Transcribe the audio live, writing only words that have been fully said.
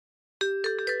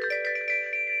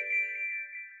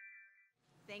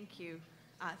Thank you.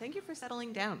 Thank you for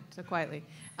settling down so quietly.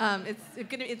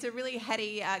 It's a really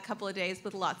heady couple of days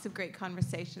with lots of great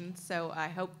conversations, so I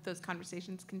hope those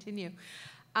conversations continue.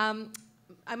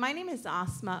 My name is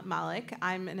Asma Malik.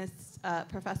 I'm a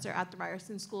professor at the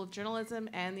Ryerson School of Journalism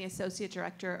and the Associate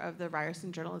Director of the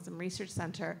Ryerson Journalism Research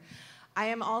Center. I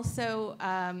am also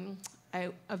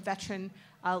a veteran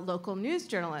local news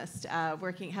journalist,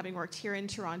 having worked here in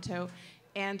Toronto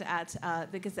and at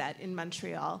the Gazette in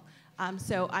Montreal.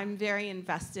 So I'm very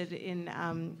invested in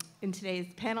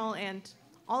today's panel and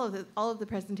all of the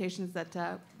presentations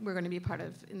that we're going to be a part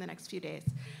of in the next few days.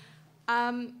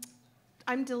 I'm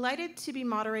delighted to be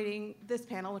moderating this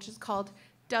panel, which is called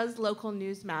Does Local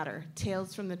News Matter?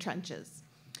 Tales from the Trenches.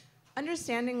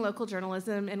 Understanding local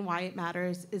journalism and why it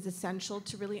matters is essential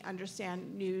to really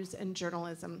understand news and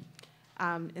journalism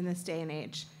in this day and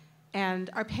age. And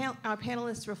our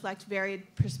panelists reflect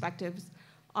varied perspectives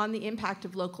on the impact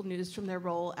of local news from their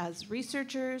role as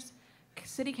researchers,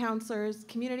 city councilors,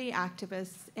 community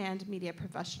activists, and media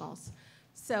professionals.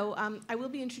 So I will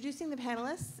be introducing the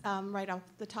panelists right off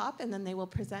the top, and then they will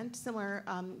present similar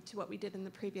to what we did in the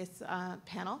previous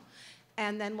panel.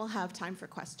 And then we'll have time for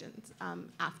questions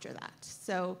after that.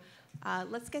 So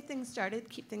let's get things started,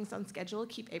 keep things on schedule,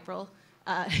 keep April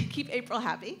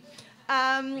happy.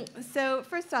 So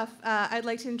first off, I'd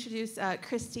like to introduce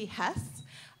Christy Hess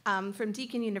from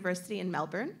Deakin University in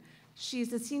Melbourne.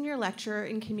 She's a senior lecturer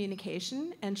in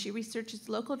communication, and she researches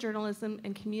local journalism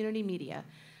and community media.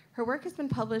 Her work has been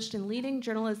published in leading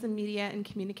journalism, media, and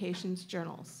communications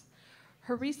journals.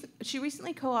 She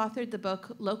recently co-authored the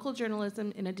book, Local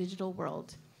Journalism in a Digital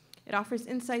World. It offers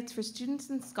insights for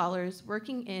students and scholars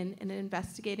working in and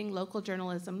investigating local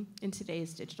journalism in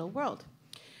today's digital world.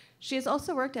 She has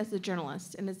also worked as a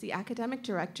journalist and is the academic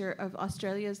director of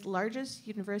Australia's largest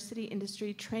university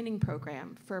industry training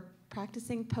program for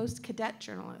practicing post-cadet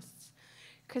journalists.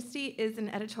 Christy is an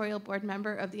editorial board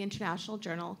member of the international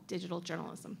journal Digital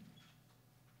Journalism.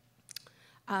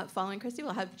 Following Christy,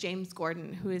 we'll have James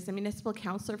Gordon, who is a municipal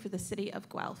councillor for the city of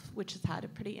Guelph, which has had a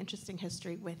pretty interesting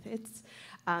history with its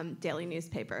daily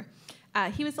newspaper.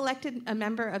 He was elected a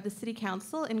member of the city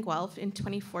council in Guelph in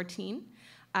 2014.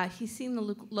 He's seen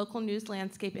the local news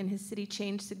landscape in his city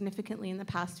change significantly in the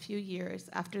past few years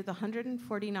after the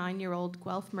 149-year-old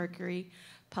Guelph Mercury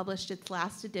published its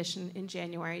last edition in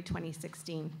January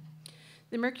 2016.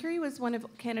 The Mercury was one of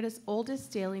Canada's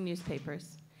oldest daily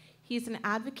newspapers. He's an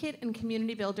advocate and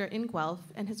community builder in Guelph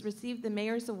and has received the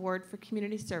Mayor's Award for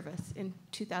Community Service in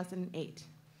 2008.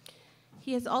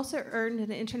 He has also earned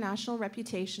an international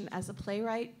reputation as a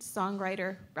playwright,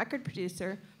 songwriter, record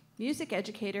producer, music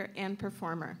educator, and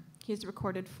performer. He has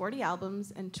recorded 40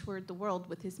 albums and toured the world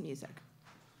with his music.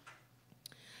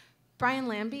 Brian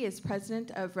Lambie is president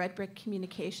of Red Brick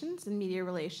Communications and Media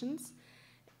Relations,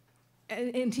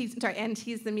 and he's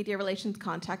the media relations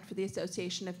contact for the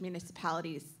Association of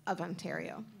Municipalities of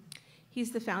Ontario. He's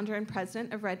the founder and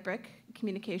president of Red Brick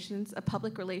Communications, a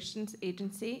public relations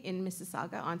agency in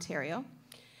Mississauga, Ontario.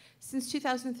 Since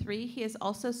 2003, he has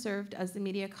also served as the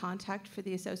media contact for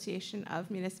the Association of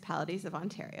Municipalities of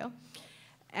Ontario.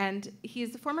 And he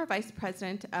is the former vice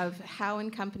president of Howe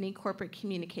 & Company Corporate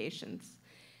Communications.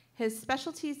 His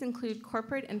specialties include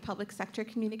corporate and public sector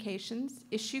communications,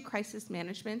 issue crisis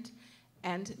management,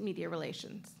 and media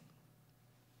relations.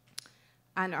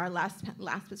 And our last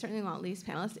but certainly not least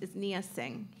panelist is Nia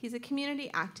Singh. He's a community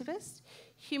activist,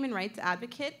 human rights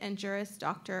advocate, and Juris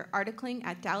Doctor articling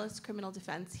at Dallas Criminal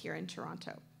Defense here in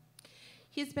Toronto.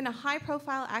 He's been a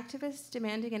high-profile activist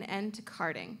demanding an end to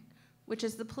carding, which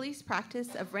is the police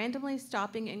practice of randomly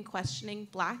stopping and questioning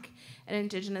Black and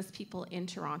Indigenous people in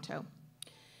Toronto.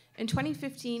 In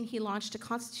 2015, he launched a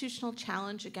constitutional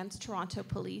challenge against Toronto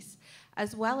police,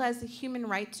 as well as a Human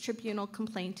Rights Tribunal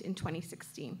complaint in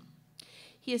 2016.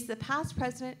 He is the past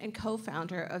president and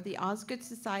co-founder of the Osgood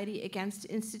Society Against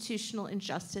Institutional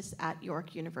Injustice at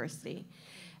York University,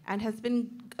 and has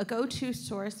been a go-to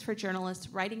source for journalists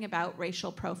writing about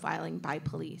racial profiling by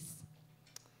police.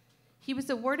 He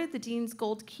was awarded the Dean's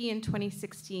Gold Key in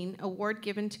 2016, award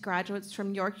given to graduates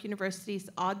from York University's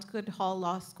Osgood Hall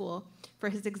Law School for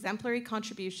his exemplary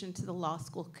contribution to the law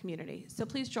school community. So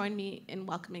please join me in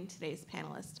welcoming today's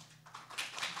panelist.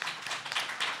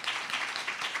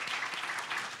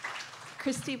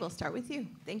 Christy, we'll start with you.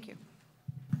 Thank you.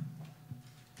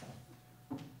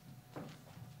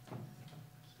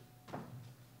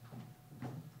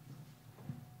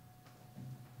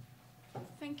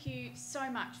 Thank you so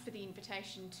much for the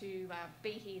invitation to be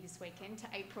here this weekend, to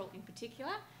April in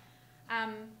particular.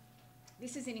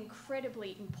 This is an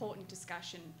incredibly important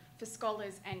discussion for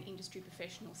scholars and industry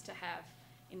professionals to have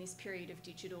in this period of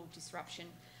digital disruption.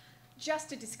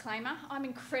 Just a disclaimer, I'm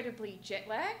incredibly jet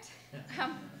lagged.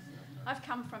 I've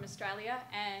come from Australia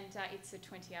and it's a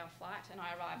 20-hour flight and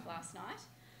I arrived last night.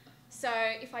 So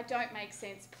if I don't make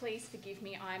sense, please forgive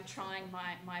me. I'm trying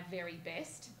my very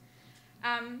best.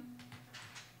 I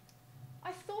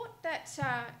thought that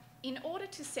in order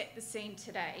to set the scene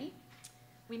today,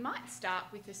 we might start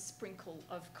with a sprinkle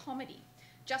of comedy,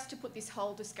 just to put this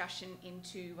whole discussion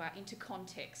into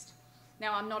context.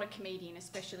 Now, I'm not a comedian,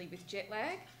 especially with jet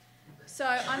lag, so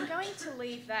I'm going to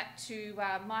leave that to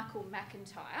Michael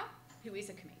McIntyre, who is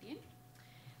a comedian,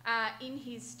 in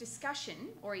his discussion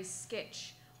or his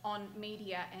sketch on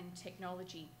media and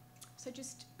technology. So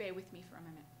just bear with me for a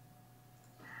moment.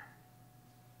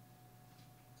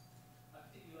 I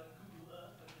think you like Google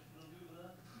Earth, and if you're on Google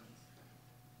Earth,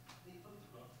 they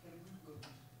photograph every road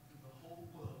in the whole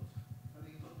world, and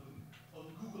they put them on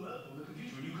Google Earth on the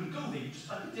computer, and you can go there, you just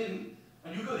type it in,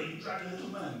 and you go there, you drag a little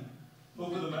man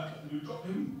over the map, and you drop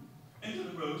him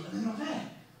into the road, and then you're there.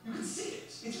 You can see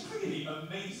it. It's really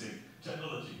amazing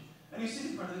technology. And you sit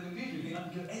in front of the computer, you think, I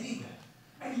can go anywhere.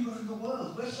 Anywhere in the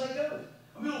world. Where should I go?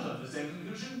 And we all come to the same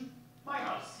conclusion. My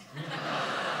house.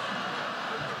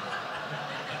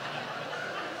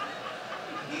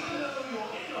 Even though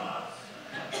you're in your house,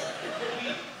 it will be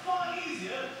far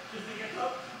easier just to get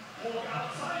up, walk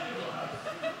outside of your house,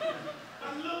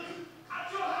 and look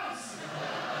at your house.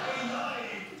 A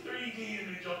live 3D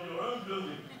image of your own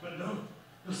building. But no,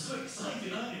 you're so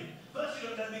excited, aren't you? First you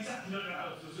don't know exactly your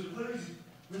house. So where is it?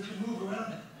 Where can move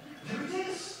around? There it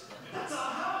is. That's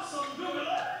our house on Google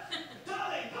Earth.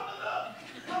 Darling, come and look.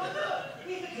 Come and look.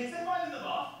 Leave the kids, they're right in the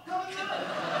bath. Come and look.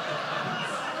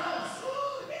 That's our house.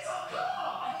 Ooh, it's our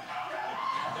car.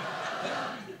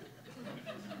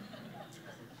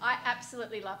 I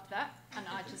absolutely loved that, and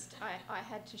I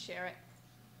had to share it.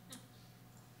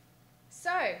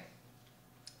 So,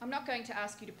 I'm not going to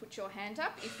ask you to put your hand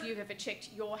up if you've ever checked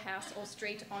your house or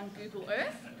street on Google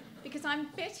Earth, because I'm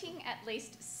betting at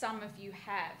least some of you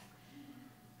have.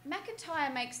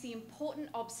 McIntyre makes the important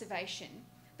observation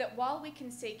that while we can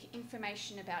seek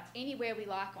information about anywhere we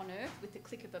like on Earth with the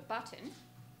click of a button,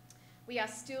 we are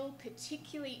still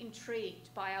particularly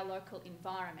intrigued by our local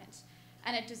environment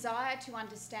and a desire to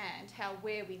understand how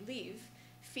where we live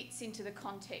fits into the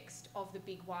context of the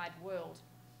big wide world.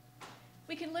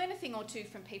 We can learn a thing or two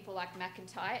from people like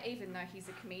McIntyre, even though he's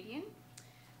a comedian,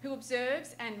 who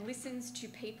observes and listens to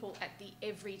people at the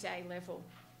everyday level.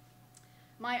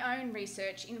 My own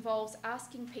research involves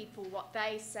asking people what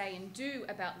they say and do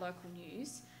about local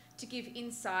news to give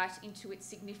insight into its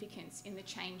significance in the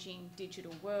changing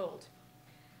digital world.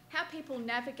 How people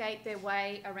navigate their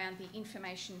way around the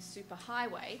information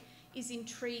superhighway is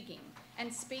intriguing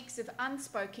and speaks of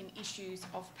unspoken issues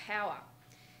of power.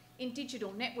 In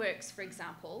digital networks, for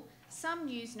example, some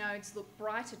news nodes look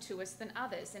brighter to us than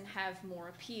others and have more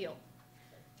appeal.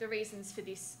 The reasons for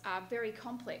this are very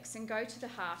complex and go to the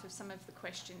heart of some of the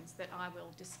questions that I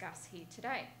will discuss here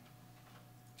today.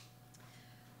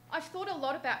 I've thought a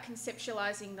lot about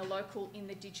conceptualising the local in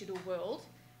the digital world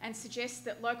and suggest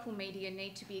that local media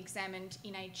need to be examined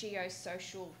in a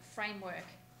geosocial framework.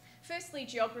 Firstly,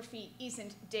 geography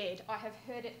isn't dead. I have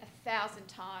heard it 1,000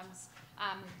 times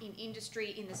in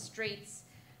industry, in the streets,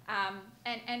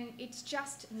 and it's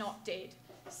just not dead.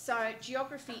 So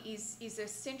geography is a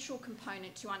central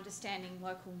component to understanding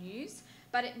local news,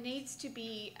 but it needs to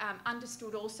be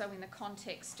understood also in the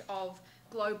context of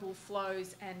global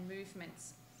flows and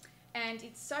movements. And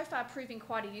it's so far proving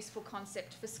quite a useful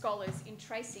concept for scholars in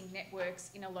tracing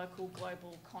networks in a local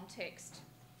global context.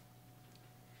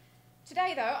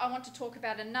 Today, though, I want to talk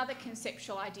about another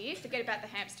conceptual idea, forget about the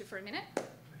hamster for a minute,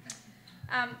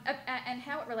 and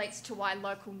how it relates to why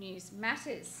local news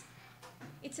matters.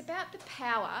 It's about the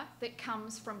power that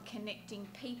comes from connecting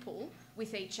people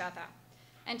with each other.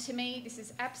 And to me, this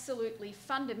is absolutely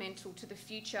fundamental to the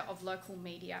future of local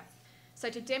media. So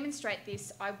to demonstrate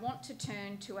this, I want to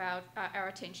turn to our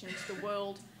attention to the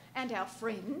world and our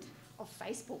friend of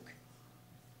Facebook.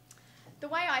 The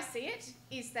way I see it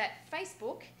is that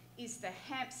Facebook is the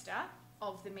hamster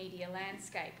of the media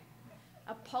landscape.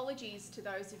 Apologies to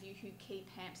those of you who keep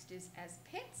hamsters as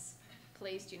pets.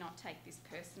 Please do not take this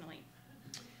personally.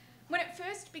 When it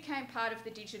first became part of the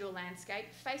digital landscape,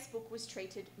 Facebook was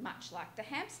treated much like the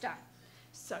hamster.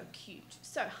 So cute,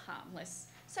 so harmless,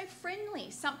 so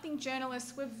friendly, something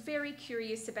journalists were very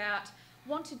curious about,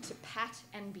 wanted to pat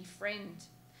and befriend.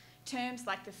 Terms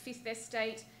like the Fifth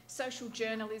Estate, social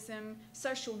journalism,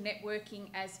 social networking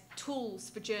as tools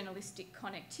for journalistic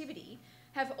connectivity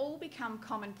have all become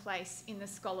commonplace in the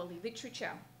scholarly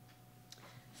literature.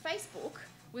 Facebook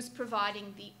was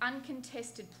providing the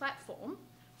uncontested platform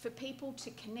for people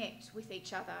to connect with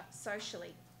each other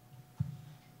socially.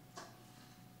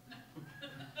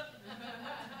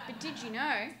 But did you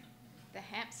know the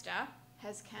hamster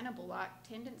has cannibal-like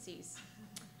tendencies,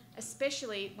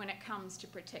 especially when it comes to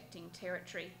protecting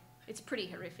territory? It's pretty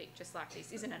horrific, just like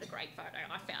this. Isn't it a great photo?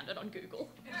 I found it on Google.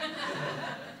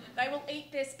 They will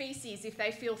eat their species if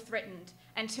they feel threatened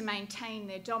and to maintain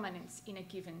their dominance in a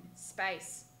given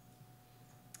space.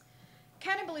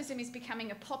 Cannibalism is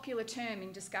becoming a popular term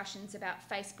in discussions about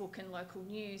Facebook and local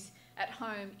news at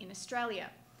home in Australia.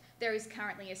 There is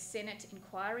currently a Senate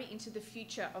inquiry into the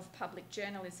future of public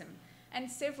journalism, and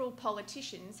several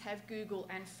politicians have Google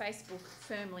and Facebook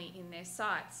firmly in their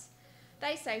sights.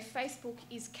 They say Facebook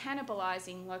is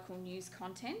cannibalising local news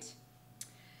content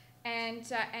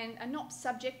and are not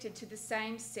subjected to the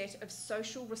same set of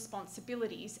social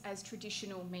responsibilities as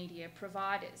traditional media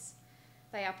providers.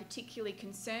 They are particularly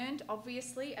concerned,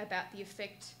 obviously, about the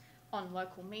effect on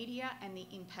local media and the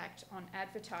impact on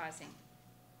advertising.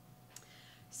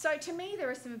 So to me, there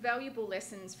are some valuable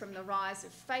lessons from the rise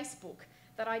of Facebook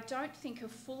that I don't think are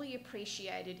fully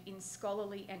appreciated in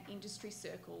scholarly and industry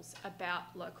circles about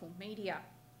local media.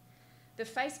 The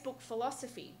Facebook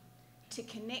philosophy, to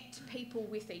connect people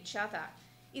with each other,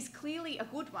 is clearly a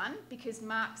good one because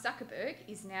Mark Zuckerberg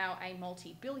is now a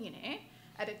multi-billionaire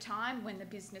at a time when the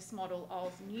business model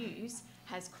of news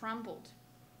has crumbled.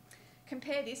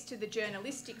 Compare this to the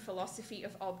journalistic philosophy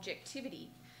of objectivity,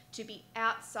 to be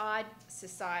outside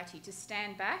society, to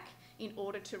stand back in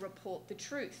order to report the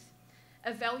truth.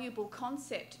 A valuable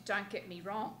concept, don't get me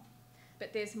wrong,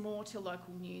 but there's more to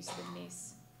local news than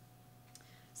this.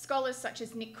 Scholars such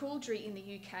as Nick Couldry in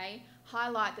the UK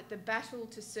highlight that the battle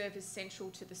to serve as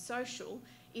central to the social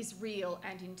is real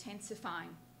and intensifying.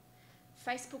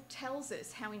 Facebook tells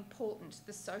us how important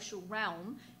the social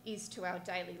realm is to our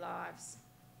daily lives.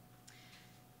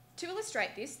 To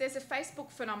illustrate this, there's a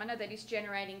Facebook phenomena that is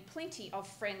generating plenty of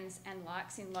friends and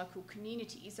likes in local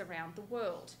communities around the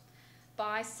world.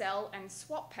 Buy, sell and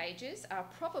swap pages are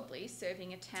probably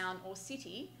serving a town or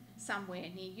city somewhere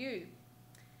near you.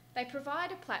 They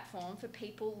provide a platform for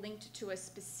people linked to a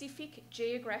specific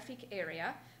geographic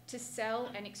area to sell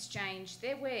and exchange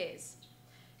their wares.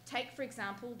 Take, for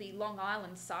example, the Long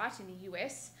Island site in the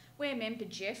US, where member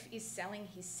Jeff is selling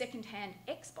his second-hand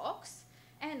Xbox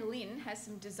and Lynn has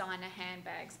some designer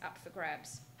handbags up for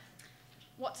grabs.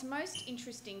 What's most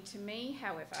interesting to me,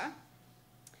 however,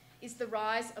 is the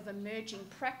rise of emerging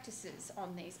practices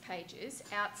on these pages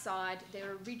outside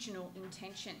their original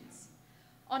intentions.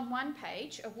 On one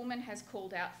page, a woman has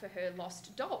called out for her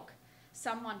lost dog.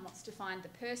 Someone wants to find the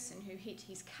person who hit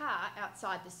his car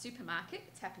outside the supermarket.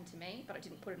 It's happened to me, but I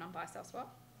didn't put it on buy, sell,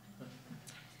 swap.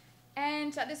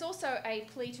 And there's also a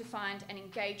plea to find an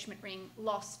engagement ring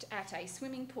lost at a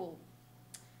swimming pool.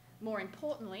 More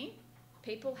importantly,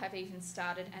 people have even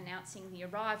started announcing the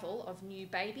arrival of new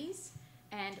babies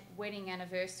and wedding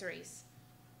anniversaries.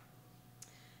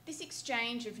 This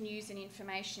exchange of news and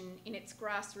information in its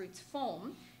grassroots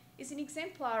form is an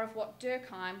exemplar of what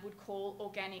Durkheim would call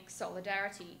organic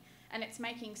solidarity, and it's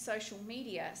making social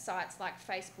media sites like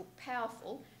Facebook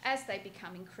powerful as they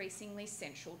become increasingly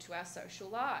central to our social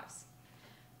lives.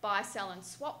 Buy, sell and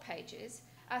swap pages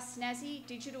are snazzy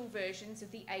digital versions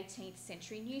of the 18th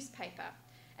century newspaper,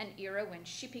 an era when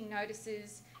shipping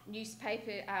notices,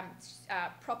 newspaper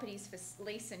properties for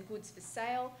lease and goods for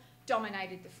sale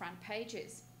dominated the front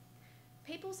pages.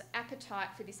 People's appetite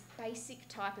for this basic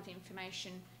type of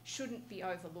information shouldn't be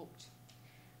overlooked.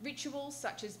 Rituals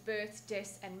such as births,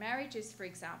 deaths and marriages, for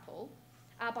example,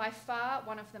 are by far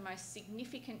one of the most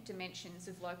significant dimensions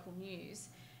of local news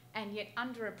and yet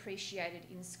underappreciated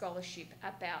in scholarship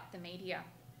about the media.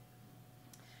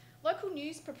 Local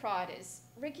news proprietors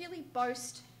regularly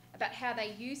boast about how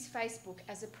they use Facebook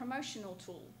as a promotional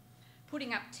tool,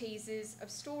 putting up teasers of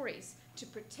stories to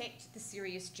protect the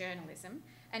serious journalism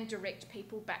and direct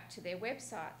people back to their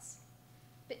websites.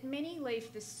 But many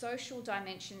leave the social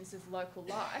dimensions of local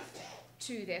life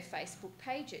to their Facebook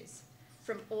pages,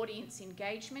 from audience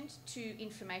engagement to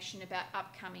information about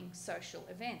upcoming social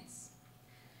events.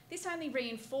 This only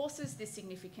reinforces the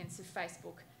significance of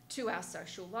Facebook to our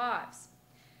social lives.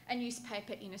 A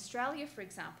newspaper in Australia, for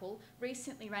example,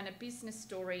 recently ran a business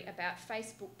story about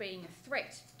Facebook being a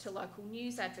threat to local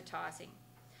news advertising.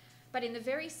 But in the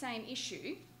very same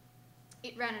issue,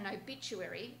 it ran an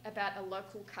obituary about a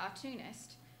local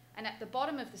cartoonist, and at the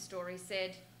bottom of the story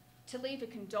said, "To leave a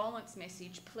condolence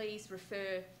message, please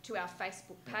refer to our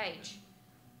Facebook page."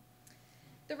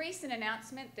 The recent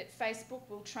announcement that Facebook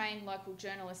will train local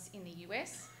journalists in the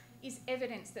US is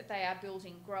evidence that they are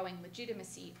building growing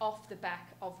legitimacy off the back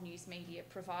of news media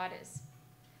providers.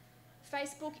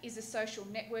 Facebook is a social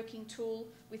networking tool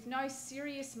with no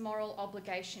serious moral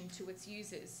obligation to its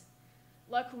users.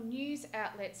 Local news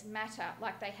outlets matter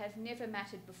like they have never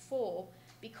mattered before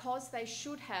because they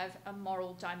should have a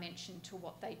moral dimension to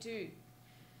what they do.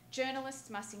 Journalists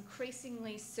must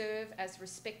increasingly serve as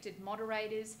respected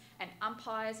moderators and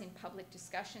umpires in public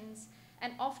discussions,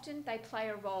 and often they play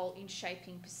a role in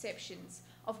shaping perceptions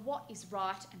of what is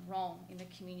right and wrong in the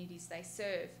communities they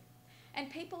serve. And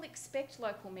people expect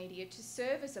local media to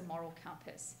serve as a moral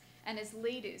compass and as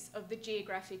leaders of the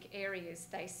geographic areas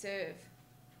they serve.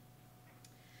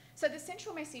 So the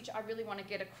central message I really want to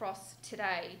get across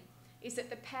today is that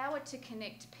the power to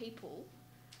connect people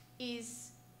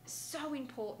is so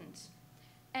important.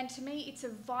 And to me, it's a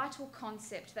vital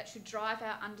concept that should drive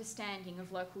our understanding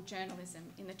of local journalism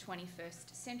in the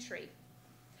 21st century.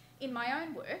 In my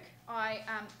own work, I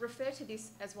refer to this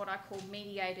as what I call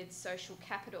mediated social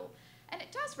capital. And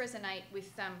it does resonate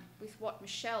with what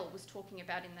Michelle was talking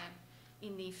about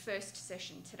in the first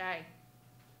session today.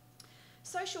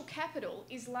 Social capital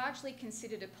is largely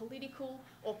considered a political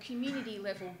or community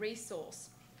level resource,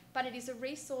 but it is a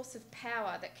resource of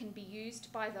power that can be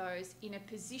used by those in a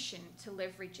position to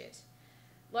leverage it.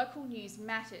 Local news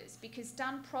matters because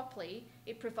done properly,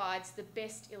 it provides the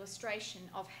best illustration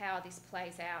of how this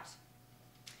plays out.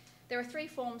 There are three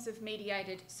forms of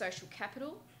mediated social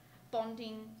capital: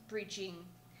 bonding, bridging,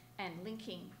 and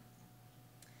linking.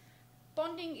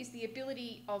 Bonding is the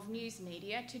ability of news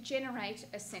media to generate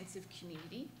a sense of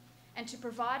community and to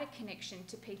provide a connection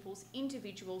to people's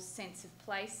individual sense of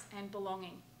place and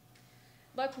belonging.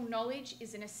 Local knowledge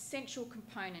is an essential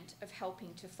component of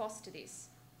helping to foster this.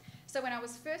 So when I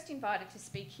was first invited to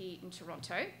speak here in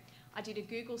Toronto, I did a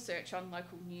Google search on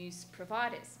local news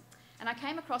providers, and I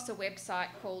came across a website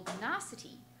called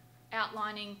Narcity,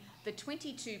 outlining the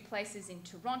 22 places in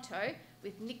Toronto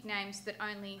with nicknames that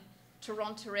only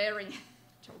Torontoarians,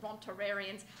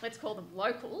 let's call them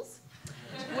locals,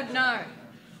 would know.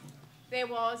 There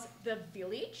was the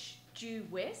Village, due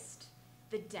west,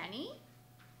 the Danny,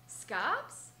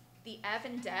 Scarbs, the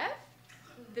Avondale,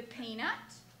 the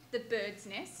Peanut, the Bird's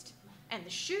Nest, and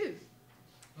the Shoe.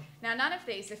 Now, none of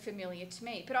these are familiar to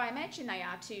me, but I imagine they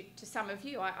are to some of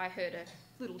you. I heard a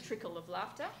little trickle of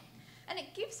laughter, and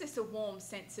it gives us a warm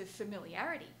sense of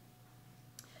familiarity.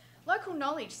 Local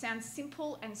knowledge sounds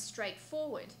simple and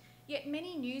straightforward, yet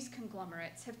many news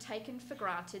conglomerates have taken for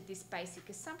granted this basic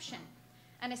assumption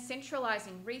and are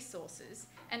centralising resources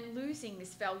and losing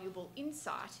this valuable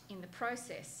insight in the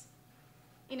process.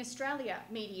 In Australia,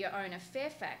 media owner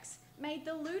Fairfax made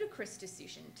the ludicrous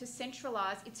decision to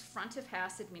centralise its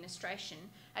front-of-house administration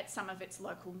at some of its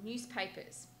local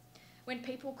newspapers. When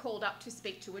people called up to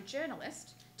speak to a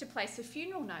journalist to place a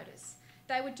funeral notice,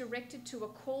 they were directed to a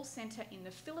call centre in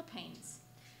the Philippines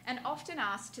and often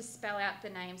asked to spell out the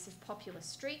names of popular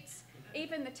streets,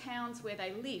 even the towns where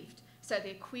they lived, so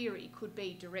their query could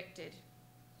be directed.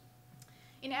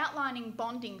 In outlining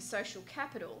bonding social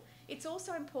capital, it's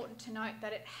also important to note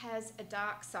that it has a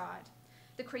dark side.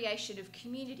 The creation of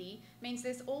community means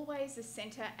there's always a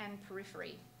centre and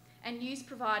periphery, and news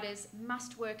providers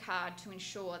must work hard to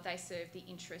ensure they serve the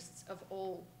interests of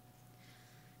all.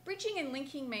 Bridging and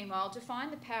linking, meanwhile, define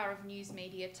the power of news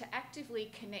media to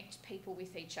actively connect people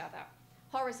with each other,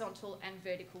 horizontal and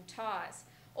vertical ties,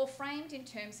 or framed in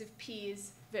terms of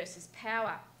peers versus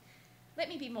power. Let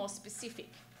me be more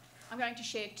specific. I'm going to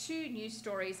share two news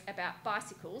stories about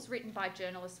bicycles written by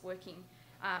journalists working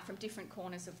from different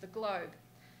corners of the globe.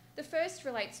 The first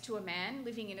relates to a man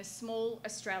living in a small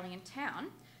Australian town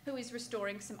who is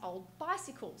restoring some old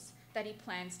bicycles that he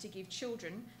plans to give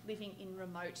children living in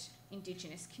remote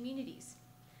Indigenous communities.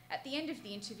 At the end of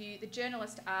the interview, the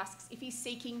journalist asks if he's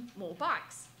seeking more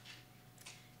bikes.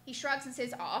 He shrugs and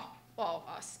says, "Oh, well,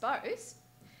 I suppose."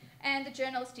 And the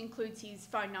journalist includes his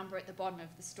phone number at the bottom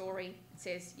of the story and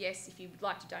says, "Yes, if you would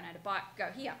like to donate a bike,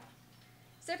 go here."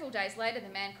 Several days later, the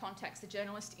man contacts the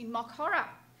journalist in mock horror.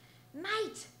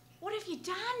 "Mate, what have you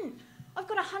done? I've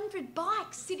got 100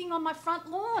 bikes sitting on my front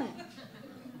lawn."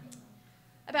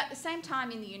 About the same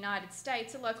time in the United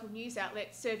States, a local news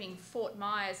outlet serving Fort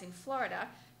Myers in Florida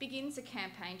begins a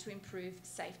campaign to improve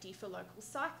safety for local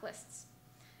cyclists.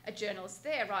 A journalist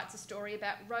there writes a story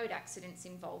about road accidents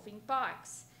involving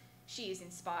bikes. She is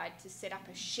inspired to set up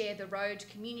a Share the Road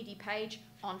community page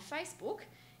on Facebook,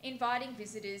 inviting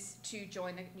visitors to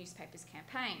join the newspaper's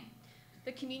campaign.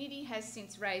 The community has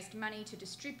since raised money to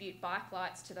distribute bike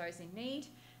lights to those in need,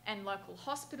 and local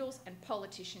hospitals and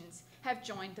politicians have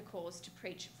joined the cause to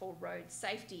preach for road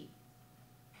safety.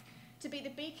 To be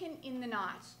the beacon in the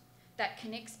night, that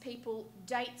connects people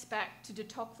dates back to de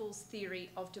Tocqueville's theory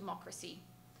of democracy.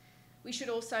 We should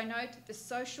also note that the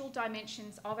social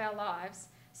dimensions of our lives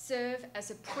serve as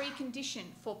a precondition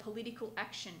for political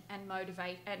action and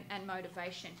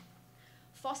motivation.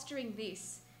 Fostering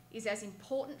this is as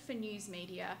important for news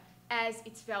media as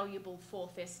it's valuable for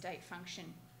their state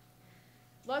function.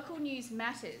 Local news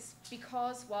matters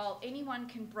because while anyone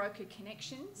can broker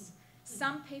connections,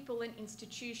 some people and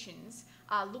institutions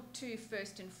are looked to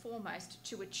first and foremost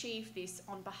to achieve this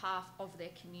on behalf of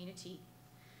their community.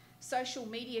 Social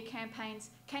media campaigns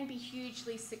can be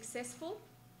hugely successful,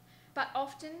 but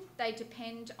often they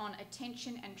depend on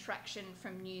attention and traction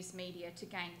from news media to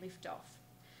gain liftoff.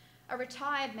 A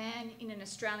retired man in an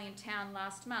Australian town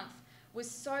last month was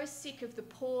so sick of the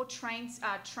poor train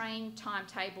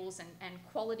timetables and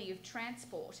quality of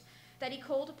transport that he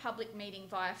called a public meeting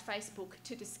via Facebook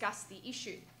to discuss the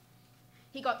issue.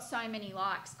 He got so many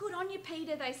likes. "Good on you,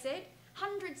 Peter," they said.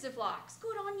 Hundreds of likes.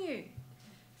 "Good on you."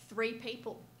 3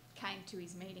 people came to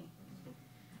his meeting.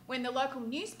 When the local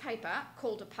newspaper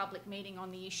called a public meeting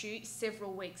on the issue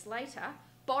several weeks later,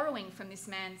 borrowing from this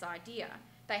man's idea,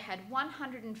 they had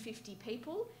 150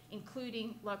 people,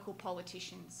 including local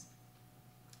politicians.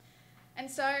 And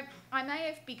so I may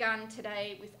have begun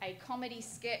today with a comedy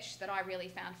sketch that I really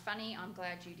found funny, I'm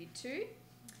glad you did too,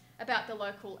 about the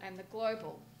local and the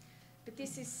global. But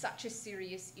this is such a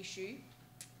serious issue.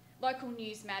 Local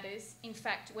news matters. In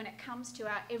fact, when it comes to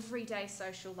our everyday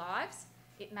social lives,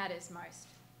 it matters most.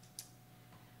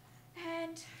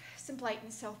 And some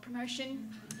blatant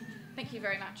self-promotion. Thank you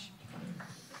very much.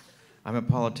 I'm a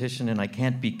politician and I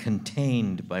can't be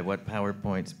contained by what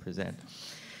PowerPoints present.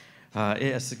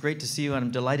 It's great to see you, and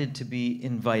I'm delighted to be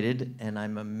invited, and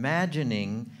I'm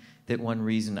imagining that one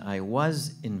reason I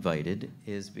was invited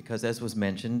is because, as was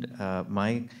mentioned,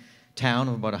 my town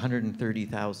of about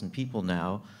 130,000 people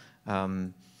now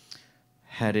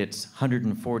had its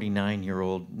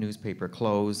 149-year-old newspaper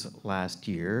close last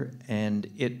year, and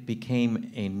it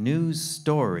became a news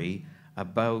story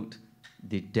about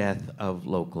the death of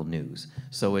local news.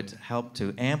 So it helped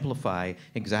to amplify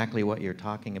exactly what you're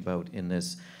talking about in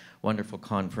this wonderful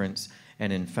conference.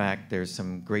 And in fact, there's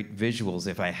some great visuals.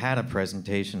 If I had a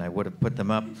presentation, I would have put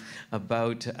them up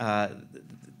about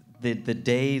the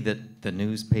day that the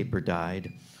newspaper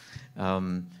died.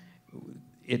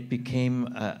 It became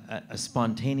a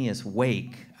spontaneous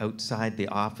wake outside the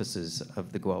offices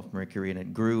of the Guelph Mercury, and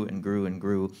it grew and grew and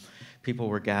grew. People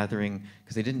were gathering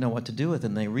because they didn't know what to do with it,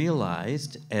 and they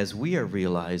realized, as we are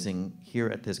realizing here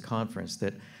at this conference,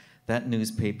 that that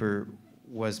newspaper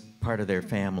was part of their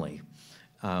family.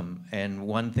 And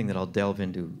one thing that I'll delve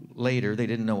into later, they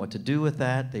didn't know what to do with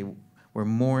that. They were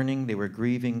mourning, they were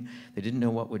grieving, they didn't know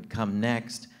what would come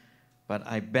next. But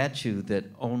I bet you that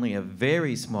only a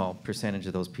very small percentage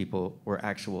of those people were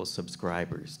actual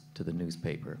subscribers to the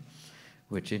newspaper,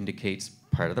 which indicates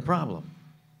part of the problem.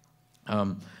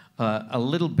 A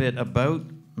little bit about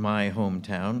my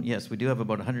hometown. Yes, we do have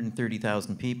about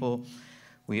 130,000 people.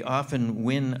 We often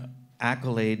win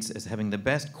accolades as having the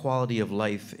best quality of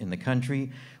life in the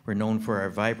country. We're known for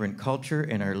our vibrant culture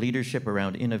and our leadership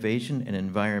around innovation and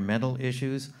environmental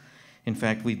issues. In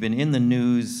fact, we've been in the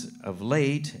news of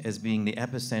late as being the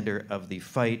epicenter of the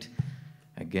fight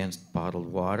against bottled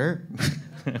water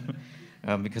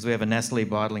because we have a Nestle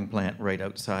bottling plant right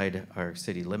outside our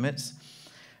city limits.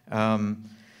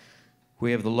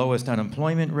 We have the lowest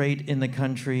unemployment rate in the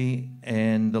country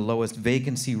and the lowest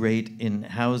vacancy rate in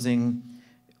housing,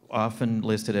 often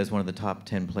listed as one of the top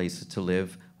 10 places to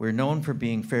live. We're known for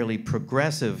being fairly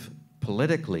progressive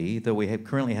politically, though we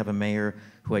currently have a mayor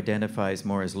who identifies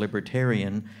more as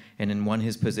libertarian and won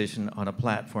his position on a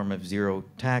platform of 0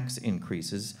 tax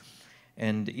increases.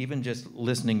 And even just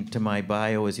listening to my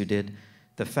bio as you did,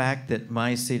 the fact that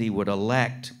my city would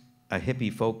elect a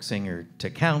hippie folk singer to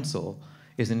council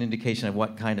is an indication of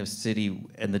what kind of city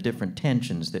and the different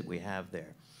tensions that we have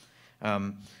there.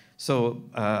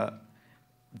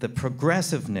 The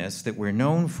progressiveness that we're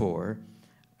known for,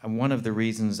 and one of the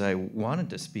reasons I wanted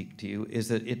to speak to you is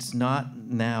that it's not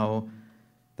now,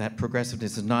 that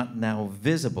progressiveness is not now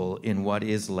visible in what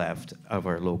is left of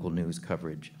our local news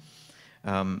coverage.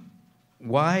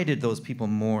 Why did those people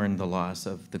mourn the loss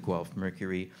of the Guelph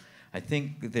Mercury? I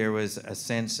think there was a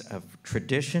sense of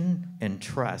tradition and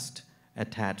trust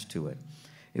attached to it.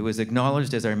 It was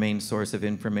acknowledged as our main source of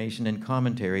information and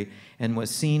commentary and was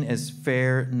seen as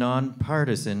fair,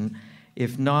 nonpartisan,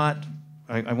 if not,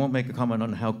 I won't make a comment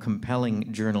on how compelling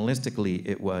journalistically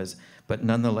it was, but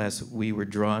nonetheless, we were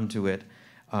drawn to it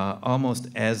almost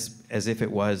as if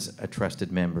it was a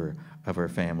trusted member of our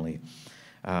family.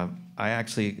 I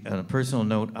actually, on a personal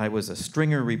note, I was a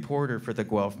stringer reporter for the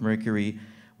Guelph Mercury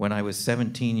when I was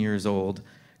 17 years old,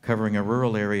 covering a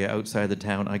rural area outside the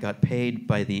town. I got paid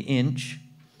by the inch,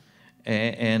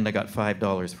 and I got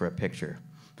 $5 for a picture.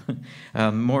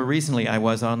 More recently, I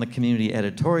was on the community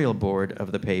editorial board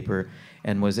of the paper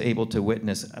and was able to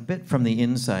witness a bit from the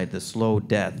inside the slow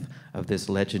death of this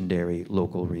legendary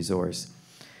local resource.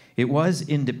 It was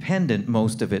independent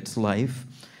most of its life.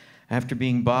 After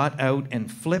being bought out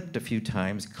and flipped a few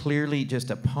times, clearly just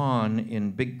a pawn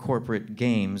in big corporate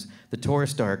games, the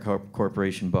Torstar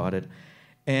Corporation bought it.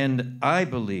 And I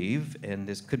believe, and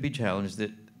this could be challenged,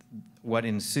 that what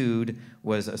ensued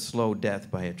was a slow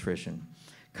death by attrition.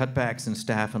 Cutbacks in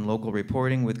staff and local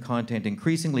reporting, with content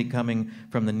increasingly coming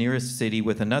from the nearest city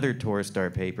with another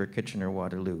Torstar paper,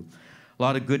 Kitchener-Waterloo. A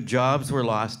lot of good jobs were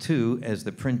lost too, as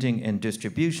the printing and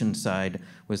distribution side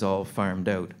was all farmed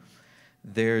out.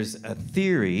 There's a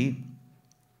theory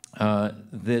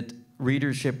that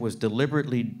readership was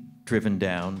deliberately driven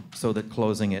down so that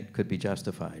closing it could be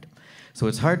justified. So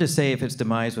it's hard to say if its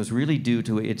demise was really due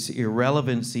to its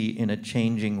irrelevancy in a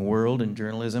changing world in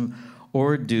journalism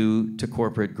or due to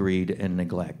corporate greed and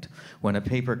neglect. When a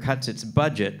paper cuts its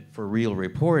budget for real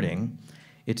reporting,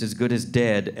 it's as good as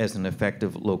dead as an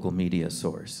effective local media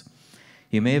source.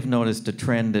 You may have noticed a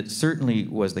trend that certainly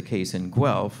was the case in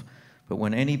Guelph, but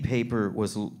when any paper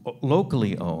was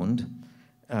locally owned,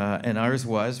 and ours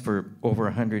was for over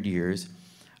 100 years,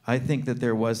 I think that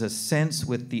there was a sense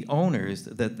with the owners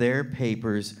that their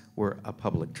papers were a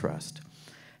public trust,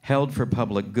 held for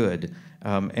public good.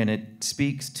 And it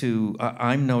speaks to,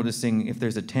 I'm noticing if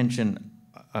there's a tension,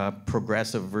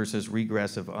 progressive versus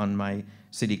regressive on my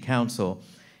city council,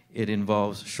 it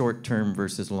involves short-term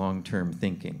versus long-term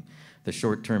thinking. The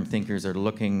short-term thinkers are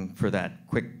looking for that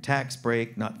quick tax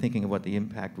break, not thinking of what the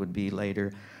impact would be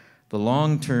later. The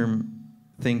long-term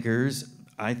thinkers,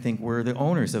 I think, were the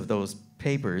owners of those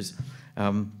papers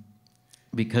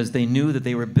because they knew that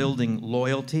they were building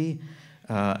loyalty,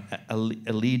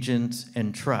 allegiance,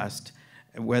 and trust,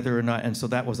 whether or not, and so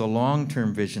that was a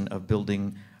long-term vision of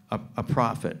building a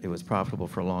profit. It was profitable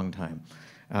for a long time.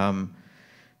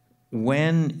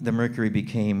 When the Mercury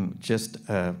became just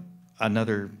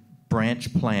another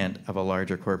branch plant of a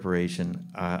larger corporation,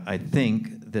 I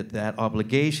think that that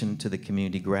obligation to the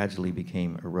community gradually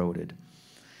became eroded.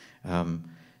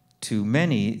 To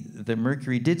many, the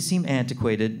Mercury did seem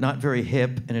antiquated, not very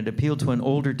hip, and it appealed to an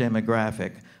older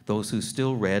demographic, those who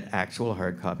still read actual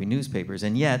hard copy newspapers.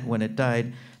 And yet, when it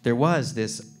died, there was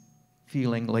this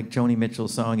feeling like Joni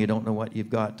Mitchell's song, "You don't know what you've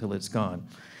got till it's gone."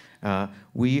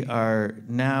 We are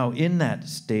now in that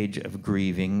stage of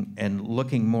grieving and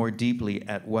looking more deeply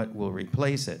at what will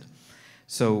replace it.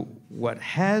 So what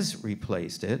has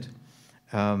replaced it,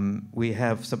 we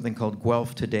have something called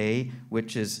Guelph Today,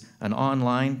 which is an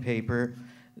online paper.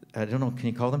 I don't know, can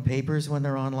you call them papers when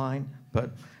they're online?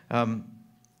 But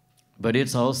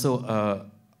it's also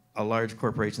a large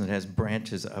corporation that has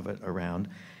branches of it around.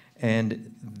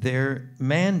 And their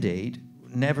mandate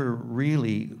never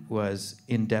really was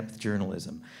in-depth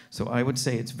journalism. So I would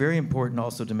say it's very important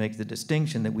also to make the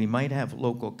distinction that we might have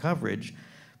local coverage,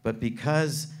 but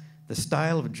because the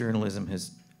style of journalism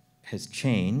has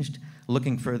changed,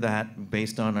 looking for that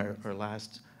based on our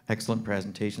last excellent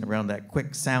presentation around that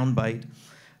quick soundbite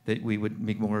that we would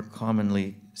be more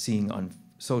commonly seeing on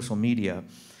social media.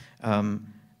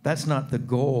 That's not the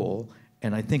goal,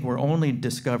 and I think we're only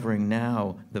discovering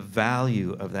now the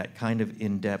value of that kind of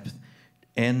in-depth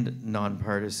and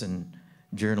nonpartisan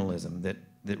journalism that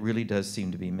really does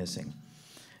seem to be missing.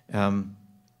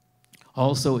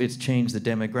 Also, it's changed the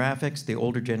demographics. The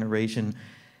older generation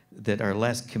that are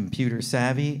less computer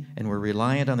savvy and were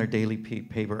reliant on their daily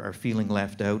paper are feeling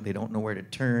left out. They don't know where to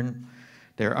turn.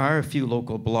 There are a few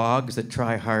local blogs that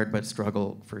try hard but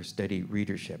struggle for steady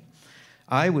readership.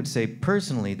 I would say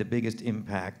personally the biggest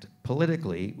impact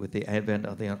politically with the advent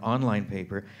of the online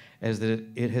paper is that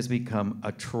it has become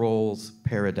a troll's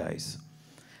paradise.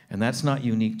 And that's not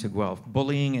unique to Guelph.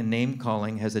 Bullying and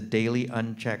name-calling has a daily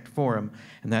unchecked forum,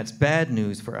 and that's bad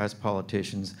news for us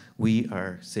politicians. We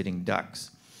are sitting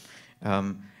ducks.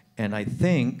 And I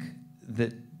think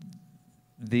that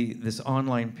this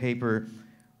online paper,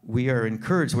 we are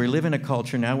encouraged. We live in a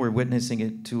culture now, we're witnessing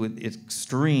it to its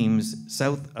extremes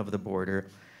south of the border,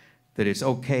 that it's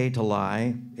okay to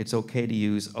lie, it's okay to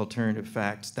use alternative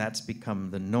facts. That's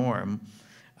become the norm.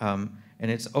 And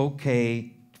it's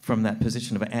okay from that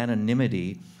position of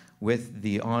anonymity with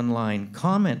the online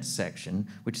comments section,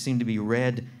 which seem to be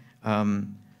read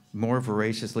more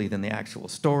voraciously than the actual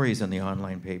stories in the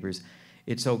online papers.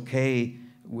 It's okay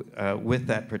with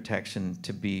that protection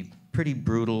to be pretty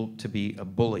brutal, to be a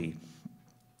bully.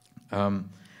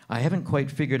 I haven't quite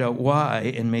figured out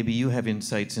why, and maybe you have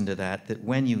insights into that, that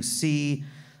when you see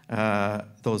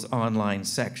those online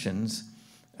sections,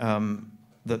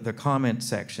 the comment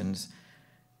sections,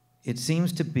 it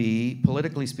seems to be,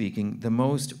 politically speaking, the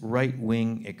most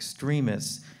right-wing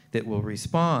extremists that will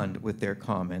respond with their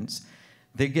comments.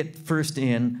 They get first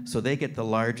in, so they get the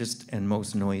largest and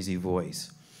most noisy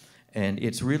voice. And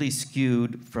it's really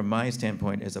skewed from my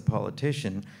standpoint as a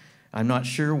politician. I'm not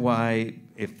sure why,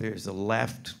 if there's a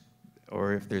left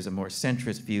or if there's a more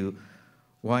centrist view,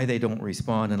 why they don't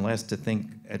respond, unless to think,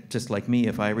 just like me,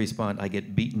 if I respond, I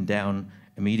get beaten down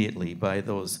immediately by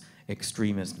those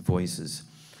extremist voices.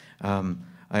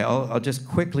 I'll just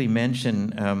quickly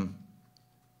mention,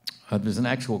 there's an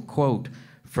actual quote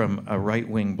from a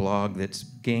right-wing blog that's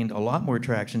gained a lot more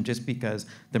traction just because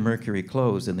the Mercury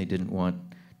closed and they didn't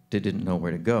know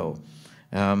where to go.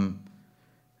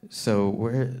 So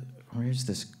where's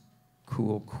this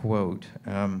cool quote?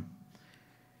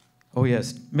 Oh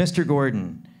yes, Mr.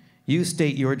 Gordon, you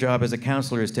state your job as a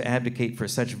councillor is to advocate for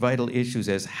such vital issues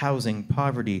as housing,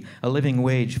 poverty, a living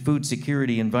wage, food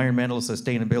security, environmental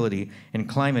sustainability, and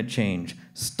climate change.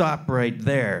 Stop right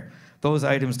there. Those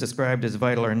items described as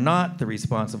vital are not the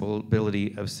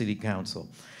responsibility of City Council.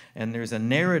 And there's a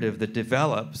narrative that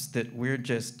develops that we're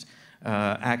just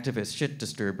activist shit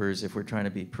disturbers if we're trying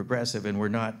to be progressive, and we're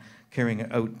not carrying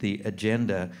out the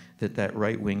agenda that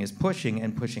right wing is pushing,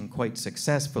 and pushing quite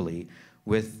successfully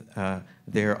with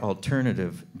their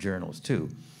alternative journals too.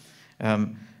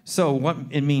 So what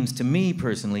it means to me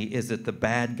personally is that the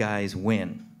bad guys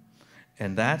win.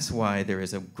 And that's why there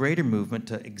is a greater movement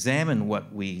to examine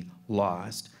what we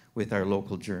lost with our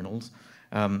local journals.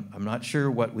 I'm not sure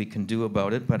what we can do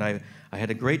about it, but I had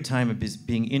a great time of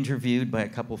being interviewed by a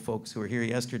couple folks who were here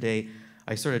yesterday.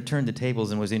 I sort of turned the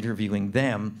tables and was interviewing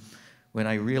them when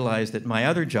I realized that my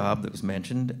other job that was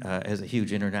mentioned as a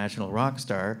huge international rock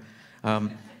star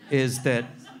is that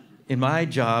in my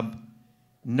job,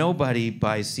 nobody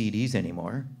buys CDs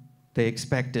anymore. They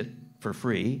expect it for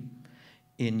free.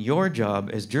 In your job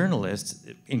as journalists,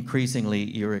 increasingly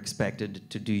you're expected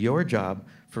to do your job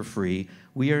for free.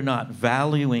 We are not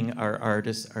valuing our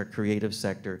artists, our creative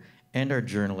sector, and our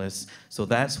journalists, so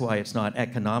that's why it's not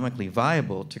economically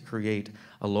viable to create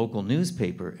a local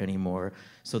newspaper anymore.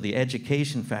 So the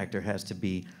education factor has to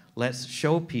be, let's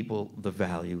show people the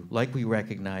value, like we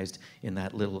recognized in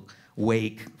that little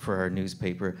wake for our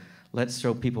newspaper. Let's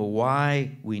show people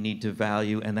why we need to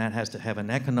value, and that has to have an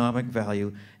economic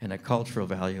value and a cultural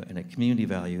value and a community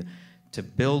value to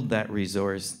build that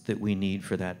resource that we need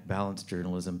for that balanced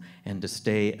journalism and to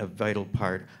stay a vital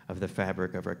part of the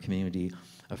fabric of our community,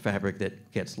 a fabric that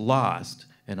gets lost,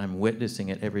 and I'm witnessing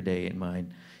it every day in my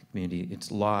community. It's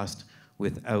lost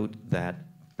without that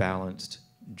balanced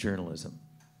journalism.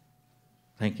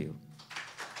 Thank you.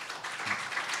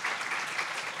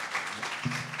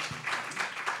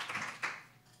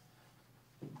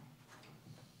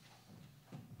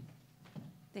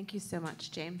 Thank you so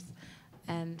much, James.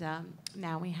 And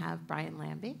now we have Brian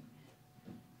Lambie.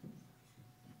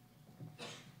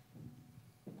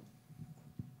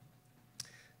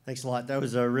 Thanks a lot. That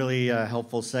was a really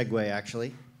helpful segue,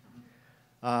 actually.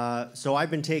 So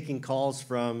I've been taking calls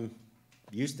from,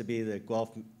 used to be the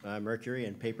Guelph Mercury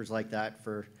and papers like that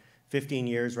for 15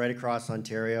 years, right across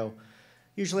Ontario,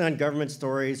 usually on government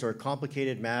stories or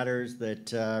complicated matters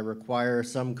that require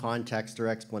some context or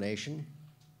explanation.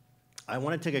 I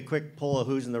want to take a quick poll of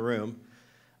who's in the room.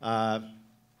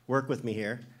 Work with me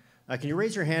here. Can you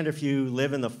raise your hand if you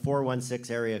live in the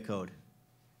 416 area code?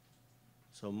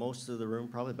 So most of the room,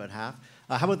 probably about half.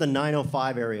 How about the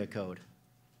 905 area code?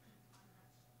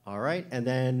 All right, and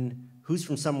then who's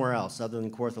from somewhere else other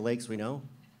than Kawartha Lakes we know?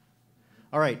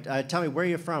 All right, tell me, where are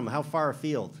you from? How far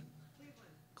afield?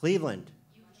 Cleveland.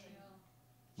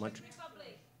 Montreal.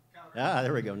 Ah,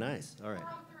 there we go, nice, all right.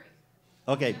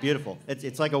 Okay, beautiful.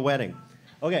 It's like a wedding.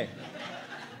 Okay.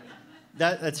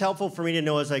 That's helpful for me to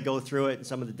know as I go through it and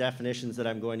some of the definitions that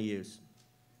I'm going to use.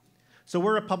 So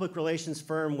we're a public relations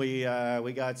firm. We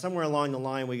got somewhere along the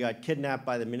line, we got kidnapped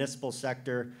by the municipal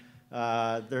sector.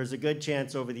 There's a good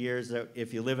chance over the years that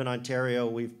if you live in Ontario,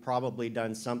 we've probably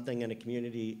done something in a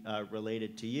community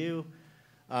related to you.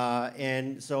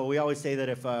 And so we always say that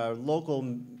if a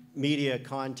local media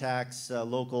contacts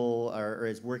local or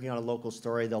is working on a local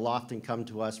story, they'll often come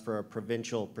to us for a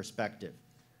provincial perspective.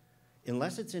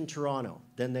 Unless it's in Toronto,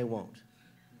 then they won't.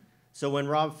 So when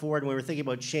Rob Ford, when we were thinking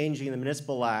about changing the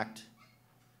Municipal Act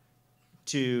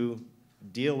to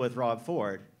deal with Rob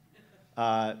Ford,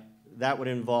 that would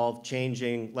involve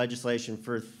changing legislation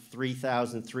for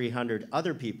 3,300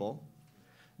 other people.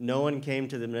 No one came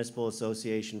to the Municipal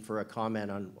Association for a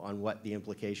comment on what the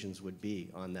implications would be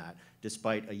on that,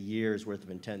 despite a year's worth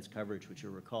of intense coverage, which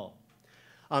you'll recall.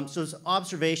 So it's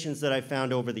observations that I've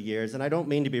found over the years, and I don't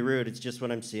mean to be rude, it's just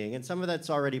what I'm seeing, and some of that's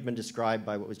already been described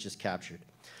by what was just captured.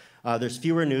 There's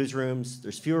fewer newsrooms,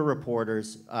 there's fewer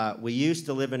reporters. We used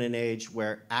to live in an age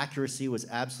where accuracy was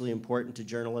absolutely important to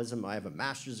journalism. I have a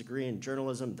master's degree in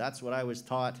journalism, that's what I was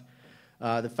taught.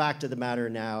 The fact of the matter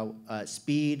now,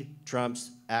 speed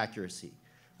trumps accuracy.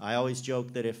 I always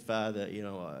joke that if,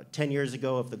 10 years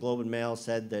ago, if the Globe and Mail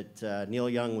said that Neil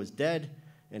Young was dead,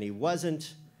 and he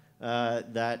wasn't,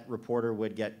 that reporter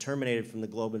would get terminated from the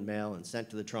Globe and Mail and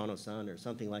sent to the Toronto Sun or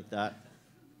something like that.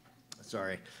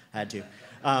 Sorry, had to.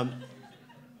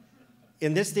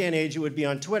 In this day and age, it would be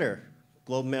on Twitter.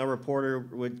 Globe and Mail reporter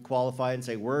would qualify and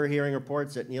say, we're hearing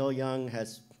reports that Neil Young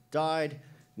has died.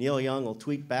 Neil Young will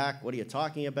tweet back, what are you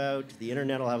talking about? The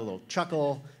internet will have a little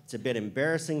chuckle. It's a bit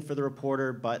embarrassing for the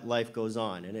reporter, but life goes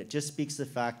on. And it just speaks to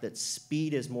the fact that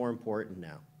speed is more important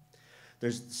now.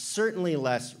 There's certainly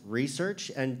less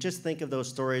research, and just think of those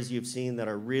stories you've seen that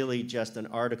are really just an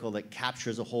article that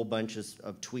captures a whole bunch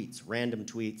of tweets, random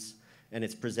tweets, and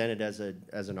it's presented as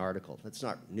an article. That's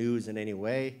not news in any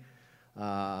way,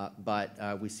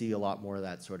 but we see a lot more of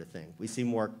that sort of thing. We see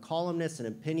more columnists and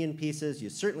opinion pieces. You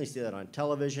certainly see that on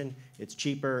television. It's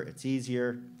cheaper, it's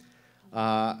easier.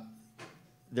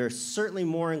 They're certainly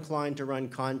more inclined to run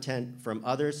content from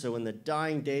others. So in the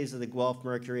dying days of the Guelph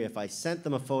Mercury, if I sent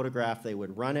them a photograph, they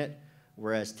would run it,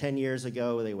 whereas 10 years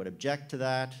ago, they would object to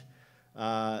that.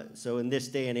 So in this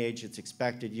day and age, it's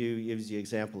expected. You use the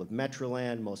example of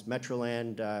Metroland. Most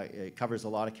Metroland it covers a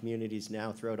lot of communities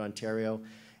now throughout Ontario.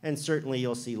 And certainly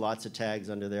you'll see lots of tags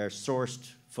under there, sourced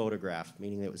photograph,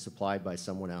 meaning it was supplied by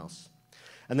someone else.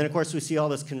 And then, of course, we see all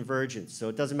this convergence. So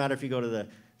it doesn't matter if you go to the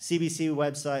CBC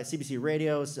website, CBC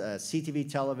radios,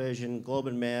 CTV television, Globe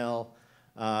and Mail,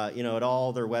 at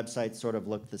all their websites sort of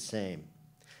look the same.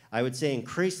 I would say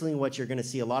increasingly what you're going to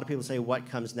see, a lot of people say what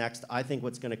comes next. I think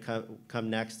what's going to come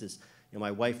next is, my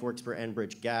wife works for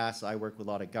Enbridge Gas. I work with a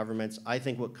lot of governments. I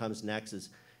think what comes next is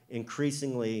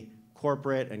increasingly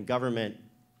corporate and government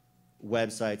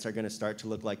websites are going to start to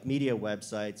look like media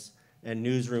websites, and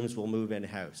newsrooms will move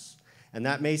in-house. And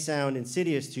that may sound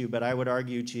insidious to you, but I would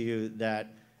argue to you that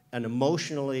an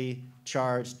emotionally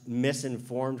charged,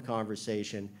 misinformed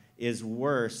conversation is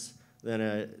worse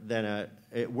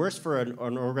worse for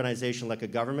an organization like a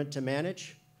government to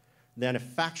manage than a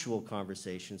factual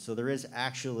conversation. So there is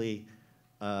actually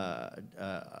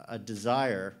a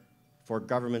desire for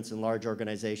governments and large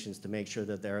organizations to make sure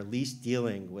that they're at least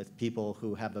dealing with people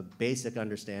who have a basic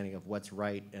understanding of what's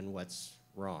right and what's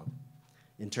wrong,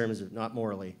 in terms of not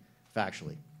morally,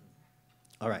 factually.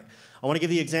 All right, I want to give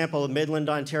the example of Midland,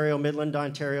 Ontario. Midland,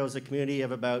 Ontario is a community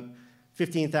of about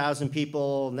 15,000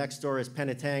 people. Next door is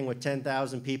Penetang with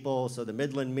 10,000 people. So the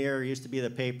Midland Mirror used to be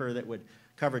the paper that would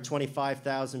cover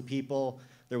 25,000 people.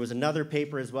 There was another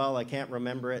paper as well. I can't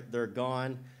remember it. They're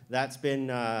gone. That's been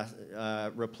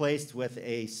replaced with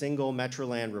a single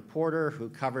Metroland reporter who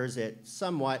covers it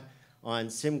somewhat on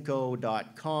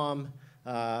simcoe.com.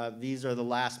 These are the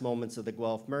last moments of the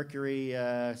Guelph Mercury,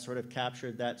 sort of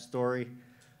captured that story.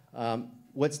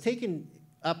 What's taken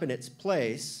up in its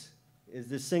place is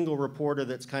this single reporter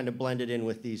that's kind of blended in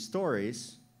with these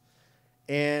stories,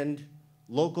 and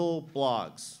local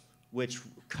blogs, which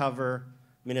cover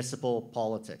municipal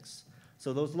politics.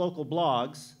 So those local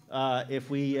blogs, if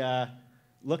we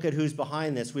look at who's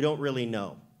behind this, we don't really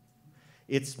know.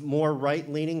 It's more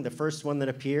right-leaning. The first one that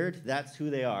appeared, that's who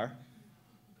they are.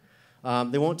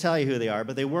 They won't tell you who they are,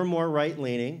 but they were more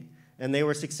right-leaning, and they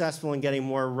were successful in getting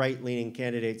more right-leaning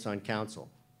candidates on council.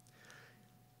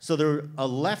 So a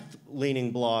left-leaning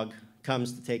blog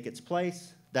comes to take its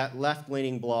place. That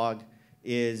left-leaning blog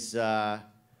is,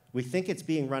 we think it's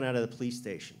being run out of the police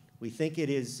station. We think it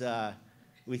is an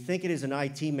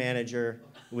IT manager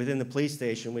within the police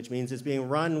station, which means it's being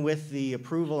run with the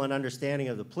approval and understanding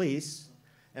of the police.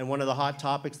 And one of the hot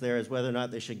topics there is whether or not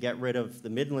they should get rid of the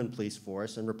Midland Police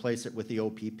Force and replace it with the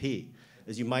OPP.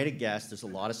 As you might have guessed, there's a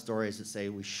lot of stories that say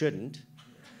we shouldn't.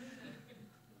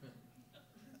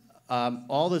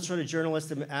 All the sort of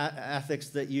journalistic ethics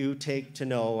that you take to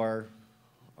know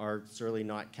are certainly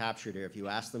not captured here. If you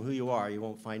ask them who you are, you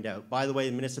won't find out. By the way,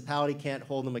 the municipality can't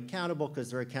hold them accountable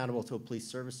because they're accountable to a police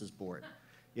services board,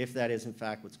 if that is in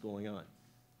fact what's going on.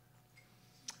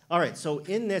 All right, so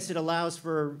in this, it allows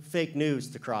for fake news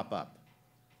to crop up,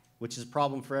 which is a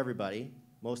problem for everybody,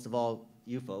 most of all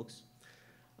you folks.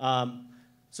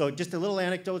 So just a little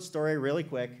anecdote story, really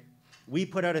quick. we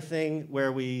put out a thing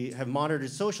where we have monitored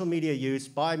social media use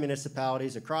by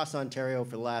municipalities across Ontario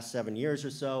for the last 7 years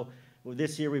or so. Well,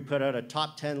 this year we put out a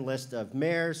top 10 list of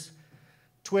mayors.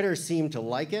 Twitter seemed to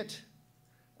like it.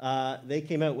 They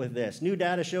came out with this. New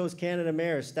data shows Canada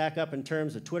mayors stack up in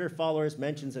terms of Twitter followers,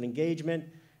 mentions, and engagement.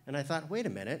 And I thought, wait a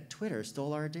minute, Twitter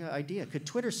stole our idea. Could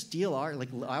Twitter steal our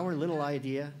little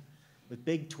idea with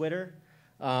big Twitter?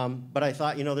 But I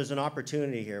thought, there's an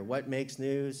opportunity here. What makes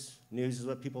news? News is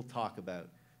what people talk about.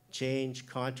 Change,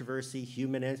 controversy,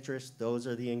 human interest, those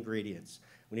are the ingredients.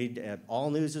 We need to have all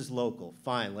news is local.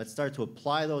 Fine, let's start to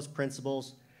apply those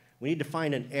principles. We need to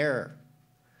find an error.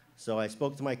 So I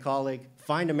spoke to my colleague,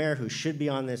 find a mayor who should be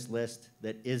on this list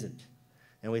that isn't.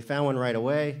 And we found one right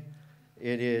away.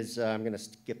 It is, I'm going to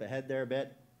skip ahead there a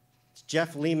bit. It's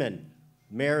Jeff Lehman,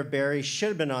 mayor of Barrie, should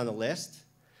have been on the list,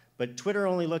 but Twitter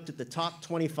only looked at the top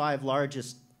 25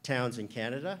 largest towns in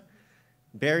Canada.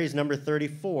 Barrie's number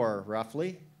 34,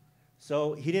 roughly.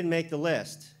 So he didn't make the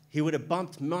list. He would have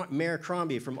bumped Mayor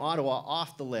Crombie from Ottawa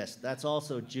off the list. That's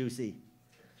also juicy.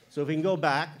 So if we can go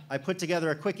back, I put together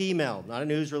a quick email, not a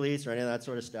news release or any of that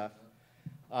sort of stuff.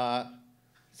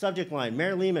 Subject line,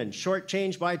 Mayor Lehman,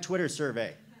 shortchanged by Twitter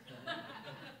survey.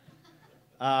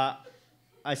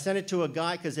 I sent it to a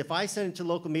guy, because if I send it to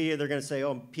local media, they're going to say,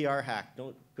 oh, PR hack,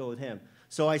 don't go with him.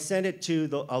 So I sent it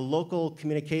to a local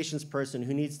communications person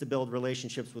who needs to build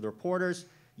relationships with reporters.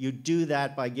 You do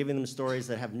that by giving them stories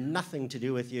that have nothing to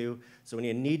do with you. So when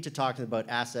you need to talk to them about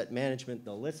asset management,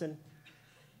 they'll listen.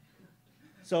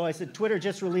 So I said, Twitter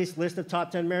just released list of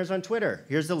top 10 mayors on Twitter.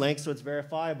 Here's the link, so it's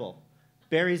verifiable.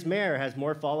 Barrie's mayor has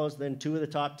more follows than 2 of the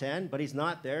top 10, but he's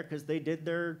not there because they did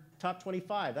their top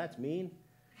 25. That's mean.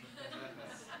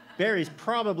 Barrie's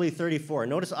probably 34.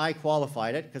 Notice I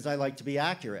qualified it because I like to be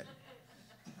accurate.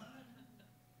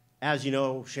 As you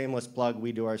know, shameless plug,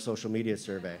 we do our social media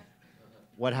survey.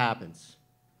 What happens?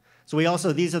 So we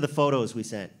also, these are the photos we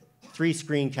sent. 3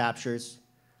 screen captures,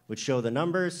 which show the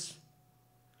numbers.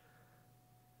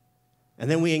 And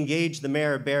then we engage the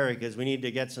mayor of Barrie because we need to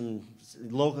get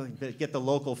the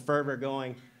local fervor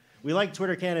going. We like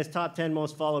Twitter Canada's top 10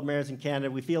 most followed mayors in Canada.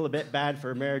 We feel a bit bad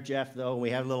for Mayor Jeff, though. We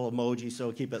have a little emoji, so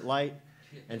we'll keep it light.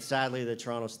 And sadly, the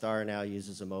Toronto Star now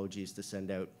uses emojis to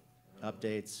send out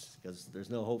updates because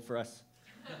there's no hope for us.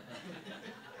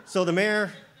 So the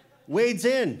mayor wades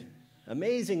in,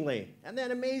 amazingly. And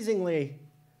then amazingly,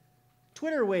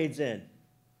 Twitter wades in.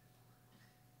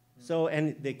 So,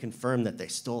 and they confirm that they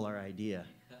stole our idea.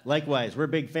 Likewise, we're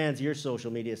big fans of your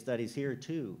social media studies here,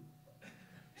 too.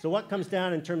 So what comes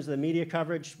down in terms of the media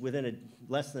coverage within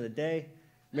less than a day?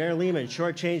 Mayor Lehman,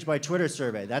 shortchanged by Twitter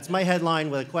survey. That's my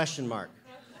headline with a question mark.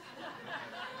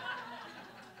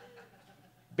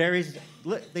 Barrie's,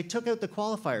 they took out the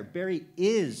qualifier. Barrie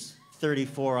is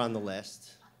 34 on the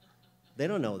list. They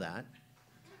don't know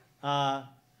that.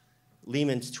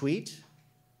 Lehman's tweet.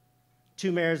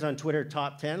 2 mayors on Twitter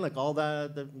top 10, like all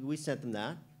we sent them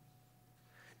that.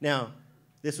 Now,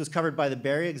 this was covered by the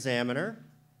Barrie Examiner.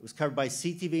 It was covered by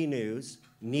CTV News.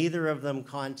 Neither of them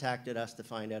contacted us to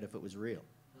find out if it was real.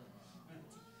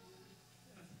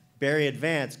 Barrie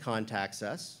Advance contacts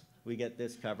us. We get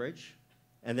this coverage.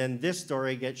 And then this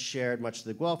story gets shared, much to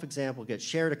the Guelph example, gets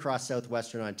shared across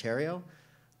southwestern Ontario.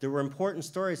 There were important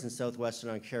stories in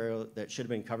southwestern Ontario that should have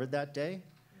been covered that day,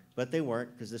 but they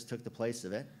weren't because this took the place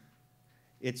of it.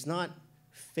 It's not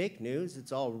fake news,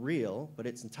 it's all real, but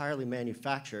it's entirely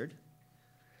manufactured.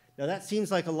 Now that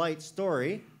seems like a light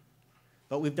story,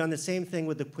 but we've done the same thing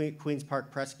with the Queen's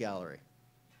Park Press Gallery,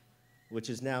 which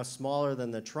is now smaller than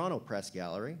the Toronto Press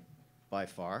Gallery by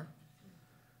far.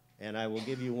 And I will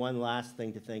give you one last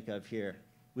thing to think of here.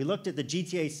 We looked at the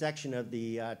GTA section of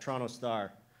the Toronto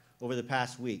Star over the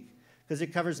past week because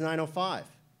it covers 905.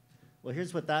 Well,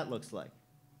 here's what that looks like.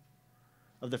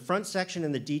 Of the front section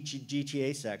and the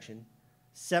GTA section,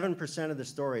 7% of the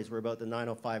stories were about the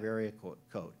 905 area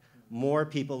code. More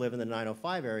people live in the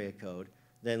 905 area code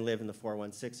than live in the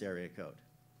 416 area code,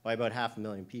 by about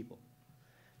 500,000 people.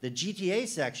 The GTA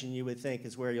section, you would think,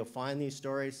 is where you'll find these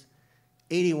stories.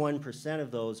 81%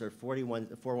 of those are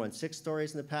 416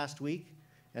 stories in the past week,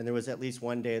 and there was at least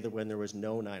one day when there was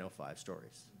no 905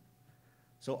 stories.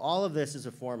 So all of this is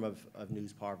a form of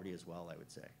news poverty as well, I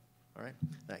would say. All right,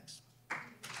 thanks.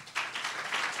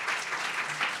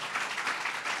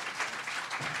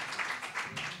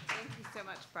 Thank you so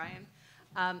much, Brian.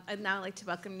 I'd now like to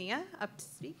welcome Nia up to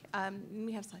speak.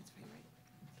 We have slides for you, right?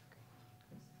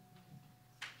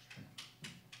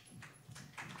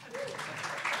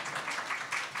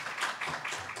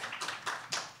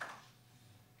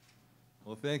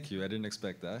 Well, thank you. I didn't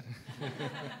expect that.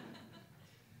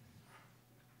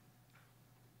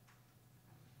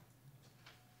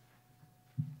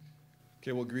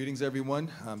 Okay, well, greetings,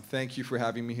 everyone. Thank you for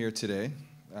having me here today.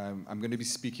 I'm going to be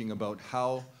speaking about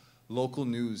how local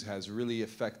news has really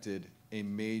affected a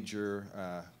major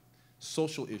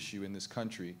social issue in this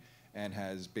country and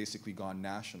has basically gone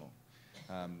national.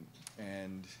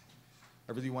 And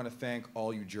I really want to thank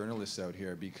all you journalists out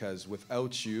here, because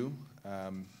without you,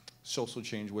 social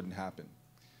change wouldn't happen.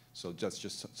 So that's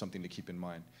just something to keep in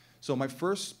mind. So my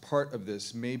first part of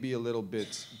this may be a little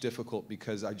bit difficult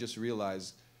because I just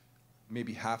realized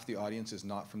maybe half the audience is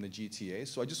not from the GTA.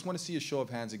 So I just want to see a show of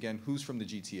hands again. Who's from the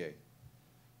GTA?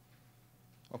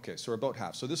 Okay, so about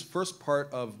half. So this first part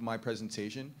of my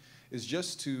presentation is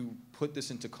just to put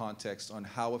this into context on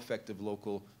how effective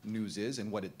local news is and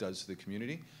what it does to the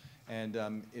community. And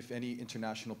if any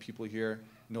international people here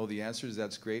know the answers,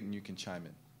 that's great, and you can chime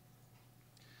in.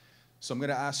 So I'm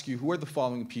going to ask you, who are the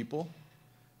following people?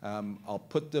 I'll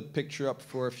put the picture up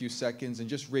for a few seconds, and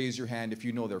just raise your hand if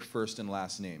you know their first and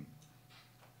last name.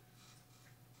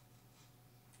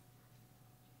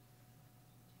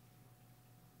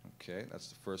 Okay, that's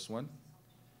the first one.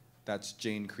 That's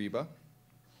Jane Kreba.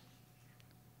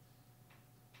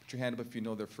 Put your hand up if you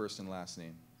know their first and last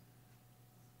name.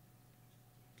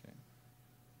 Okay.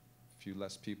 A few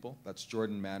less people. That's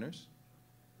Jordan Manners.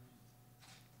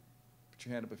 Put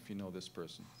your hand up if you know this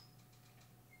person.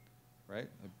 Right?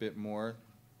 A bit more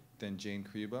than Jane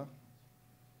Kreba.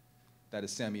 That is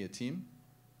Sammy Atim.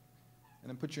 And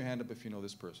then put your hand up if you know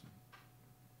this person.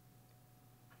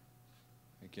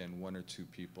 Again, one or two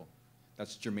people.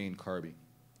 That's Jermaine Carby.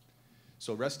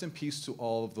 So rest in peace to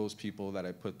all of those people that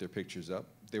I put their pictures up.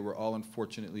 They were all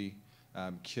unfortunately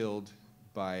killed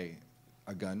by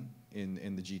a gun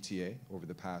in the GTA over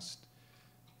the past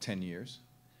 10 years.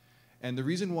 And the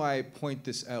reason why I point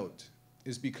this out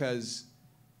is because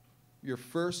your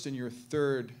first and your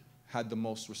third had the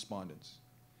most respondents.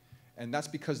 And that's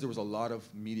because there was a lot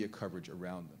of media coverage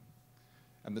around them.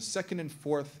 And the second and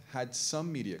fourth had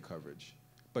some media coverage,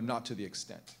 but not to the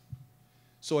extent.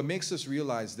 So it makes us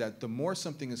realize that the more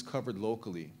something is covered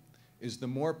locally, is the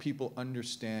more people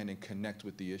understand and connect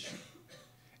with the issue.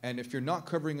 And if you're not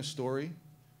covering a story,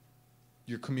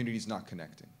 your community's not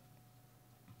connecting.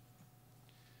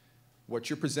 What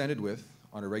you're presented with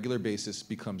on a regular basis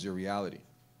becomes your reality.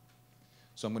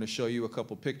 So I'm going to show you a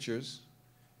couple pictures,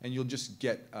 and you'll just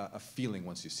get a feeling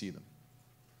once you see them.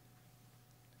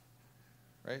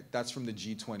 Right? That's from the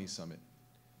G20 summit.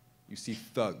 You see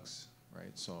thugs,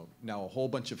 right? So now a whole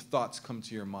bunch of thoughts come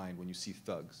to your mind when you see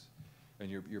thugs. And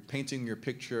you're painting your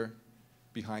picture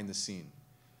behind the scene.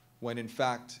 When in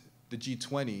fact, the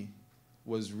G20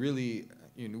 was really,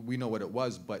 we know what it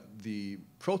was, but the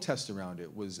protest around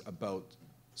it was about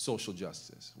social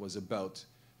justice, was about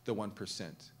the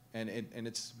 1%. And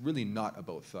it's really not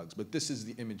about thugs, but this is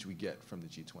the image we get from the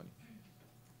G20.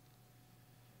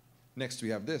 Next we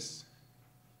have this,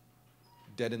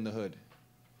 dead in the hood.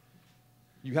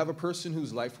 You have a person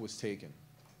whose life was taken,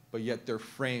 but yet they're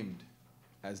framed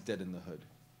as dead in the hood.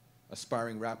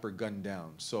 Aspiring rapper gunned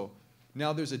down. So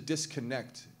now there's a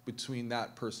disconnect between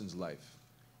that person's life,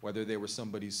 whether they were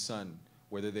somebody's son,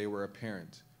 whether they were a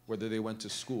parent, whether they went to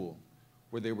school,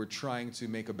 where they were trying to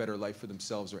make a better life for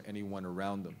themselves or anyone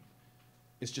around them.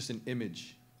 It's just an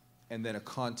image, and then a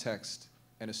context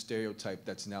and a stereotype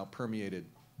that's now permeated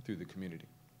through the community.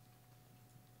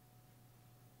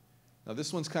 Now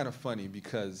this one's kind of funny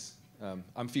because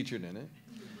I'm featured in it,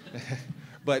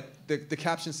 but the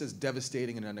caption says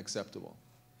devastating and unacceptable.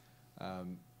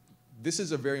 This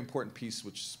is a very important piece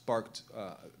which sparked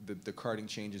the carding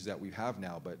changes that we have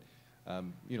now, but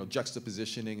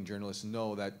juxtapositioning, journalists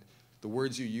know that the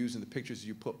words you use and the pictures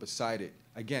you put beside it,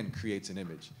 again, creates an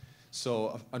image.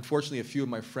 So unfortunately, a few of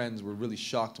my friends were really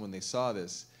shocked when they saw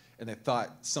this, and they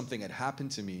thought something had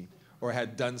happened to me or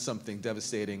had done something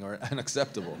devastating or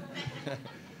unacceptable.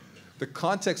 The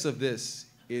context of this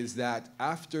is that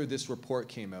after this report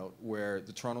came out, where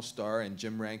the Toronto Star and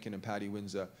Jim Rankin and Patty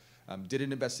Winza did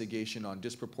an investigation on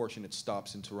disproportionate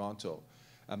stops in Toronto,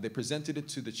 they presented it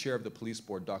to the chair of the police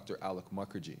board, Dr. Alec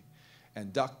Mukherjee.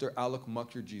 And Dr. Alec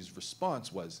Mukherjee's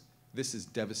response was, "This is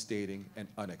devastating and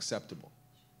unacceptable."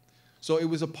 So it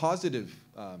was a positive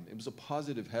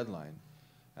headline,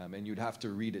 and you'd have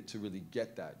to read it to really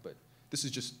get that. But this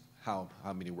is just how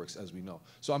media works, as we know.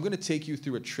 So I'm going to take you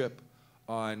through a trip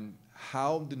on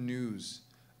how the news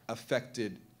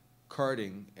affected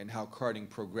carding and how carding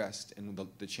progressed and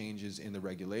the changes in the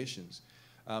regulations.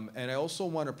 And I also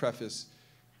want to preface,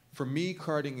 for me,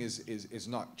 carding is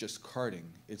not just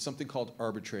carding. It's something called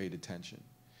arbitrary detention.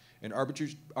 And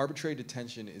arbitrary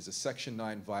detention is a Section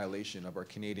 9 violation of our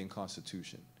Canadian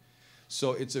Constitution.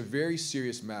 So it's a very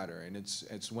serious matter, and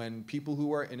it's when people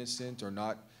who are innocent or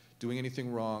not doing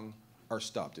anything wrong are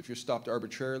stopped. If you're stopped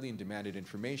arbitrarily and demanded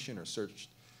information or searched,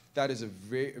 that is a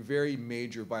very, very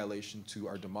major violation to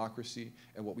our democracy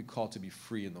and what we call to be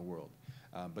free in the world.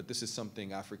 But this is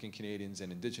something African Canadians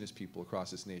and Indigenous people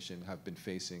across this nation have been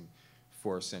facing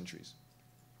for centuries.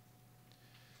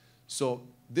 So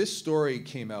this story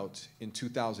came out in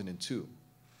 2002.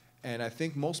 And I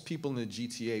think most people in the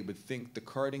GTA would think the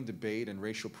carding debate and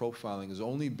racial profiling has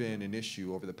only been an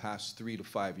issue over the past 3 to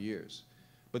 5 years.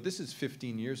 But this is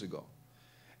 15 years ago.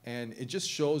 And it just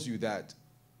shows you that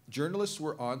journalists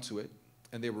were onto it,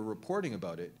 and they were reporting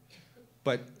about it,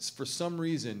 but for some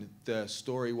reason, the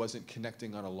story wasn't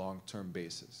connecting on a long-term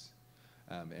basis.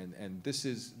 And this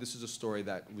is a story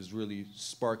that was really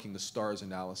sparking the STARS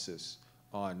analysis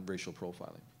on racial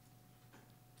profiling.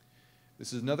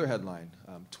 This is another headline,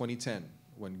 2010,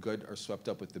 when good are swept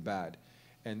up with the bad.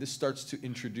 And this starts to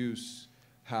introduce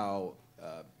how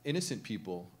innocent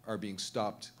people are being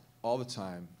stopped all the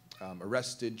time,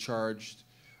 arrested, charged,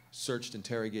 searched,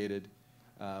 interrogated,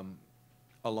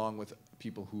 along with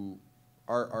people who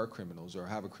are criminals or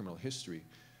have a criminal history.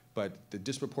 But the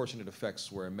disproportionate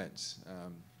effects were immense.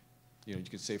 You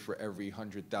could say for every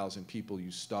 100,000 people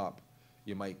you stop,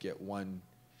 you might get one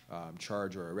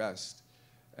charge or arrest.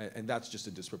 And that's just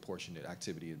a disproportionate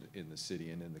activity in the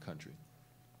city and in the country.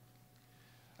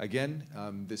 Again,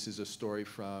 this is a story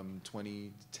from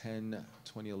 2010,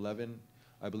 2011,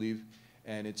 I believe,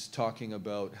 and it's talking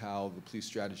about how the police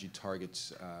strategy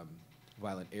targets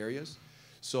violent areas.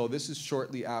 So this is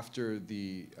shortly after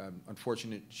the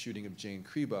unfortunate shooting of Jane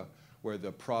Kriba, where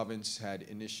the province had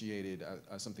initiated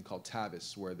something called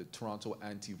TAVIS, where the Toronto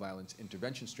Anti-Violence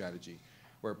Intervention Strategy,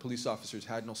 where police officers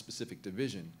had no specific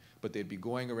division, but they'd be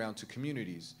going around to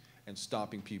communities and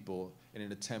stopping people in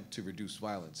an attempt to reduce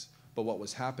violence. But what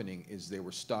was happening is they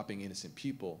were stopping innocent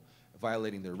people,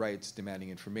 violating their rights, demanding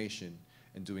information,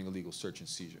 and doing illegal search and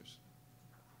seizures.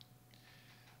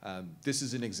 This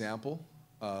is an example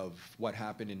of what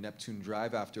happened in Neptune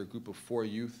Drive after a group of 4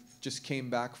 youth just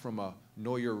came back from a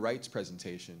Know Your Rights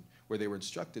presentation where they were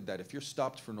instructed that if you're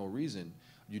stopped for no reason,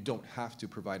 you don't have to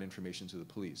provide information to the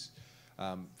police.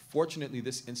 Fortunately,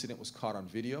 this incident was caught on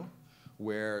video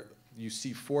where you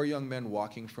see 4 young men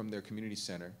walking from their community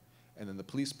center, and then the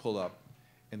police pull up,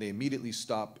 and they immediately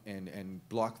stop and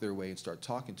block their way and start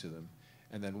talking to them.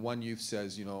 And then one youth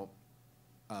says,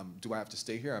 do I have to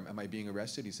stay here? Am I being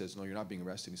arrested? He says, no, you're not being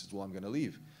arrested. He says, well, I'm going to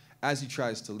leave. As he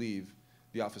tries to leave,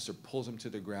 the officer pulls him to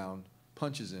the ground,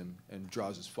 punches him, and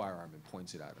draws his firearm and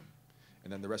points it at him.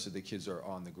 And then the rest of the kids are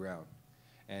on the ground.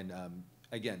 And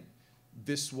again,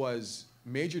 this was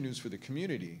major news for the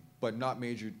community, but not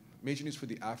major news for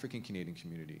the African Canadian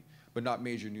community, but not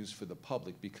major news for the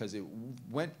public because it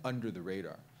went under the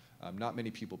radar. Not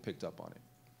many people picked up on it.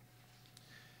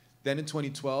 Then in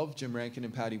 2012, Jim Rankin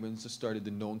and Patty Windsor started the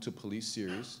Known to Police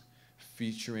series,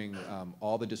 featuring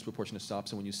all the disproportionate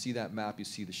stops. And when you see that map, you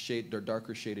see the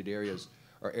darker shaded areas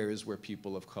are areas where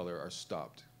people of color are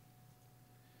stopped.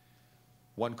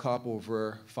 One cop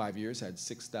over 5 years had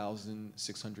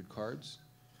 6,600 cards.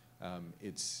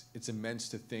 It's immense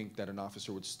to think that an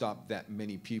officer would stop that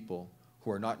many people who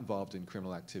are not involved in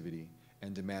criminal activity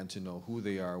and demand to know who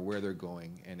they are, where they're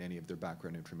going, and any of their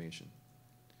background information.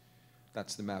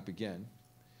 That's the map again.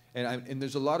 And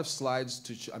there's a lot of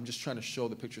slides I'm just trying to show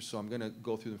the picture, so I'm going to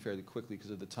go through them fairly quickly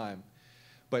because of the time.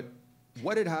 But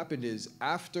what had happened is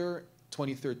after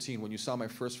 2013, when you saw my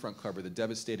first front cover, The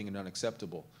Devastating and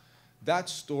Unacceptable, that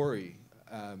story,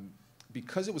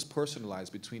 because it was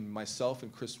personalized between myself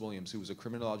and Chris Williams, who was a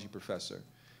criminology professor,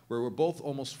 where we're both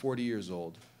almost 40 years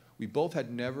old, we both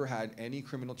had never had any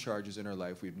criminal charges in our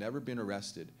life, we'd never been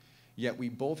arrested, yet we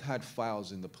both had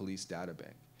files in the police data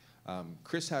bank.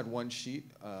 Chris had one sheet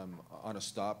on a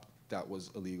stop that was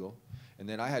illegal, and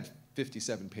then I had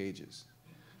 57 pages,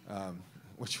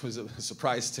 which was a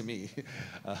surprise to me.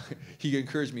 He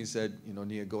encouraged me and said,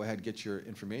 Nia, go ahead, get your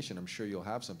information. I'm sure you'll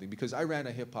have something. Because I ran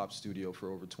a hip-hop studio for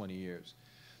over 20 years.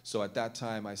 So at that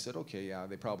time, I said, okay, yeah,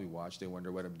 they probably watch. They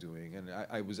wonder what I'm doing. And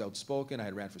I was outspoken. I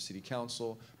had ran for city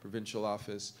council, provincial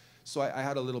office. So I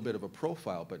had a little bit of a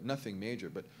profile, but nothing major.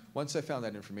 But once I found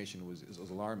that information, it was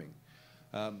alarming.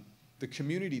 The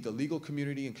community, the legal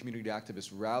community and community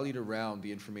activists rallied around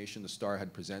the information the Star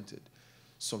had presented.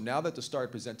 So now that the Star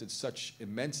had presented such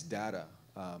immense data,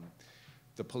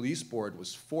 the police board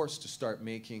was forced to start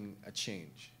making a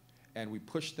change. And we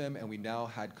pushed them, and we now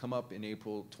had come up in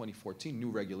April 2014 new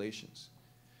regulations.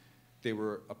 They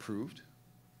were approved,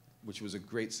 which was a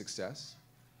great success.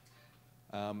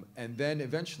 And then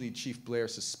eventually Chief Blair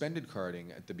suspended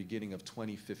carding at the beginning of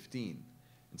 2015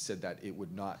 and said that it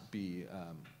would not be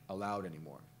allowed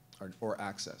anymore. or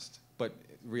accessed. But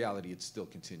in reality, it's still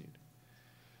continued.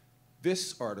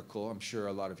 This article, I'm sure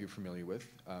a lot of you are familiar with,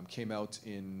 came out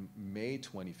in May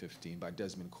 2015 by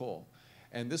Desmond Cole.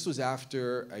 And this was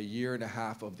after a year and a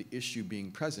half of the issue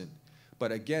being present.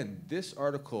 But again, this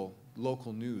article,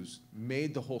 local news,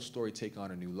 made the whole story take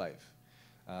on a new life.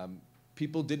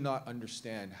 People did not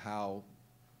understand how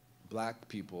black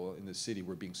people in the city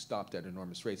were being stopped at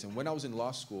enormous rates. And when I was in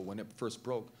law school, when it first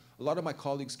broke, a lot of my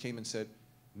colleagues came and said,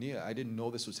 Nia, I didn't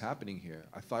know this was happening here.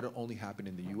 I thought it only happened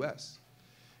in the US.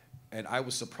 And I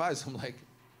was surprised. I'm like,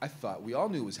 I thought we all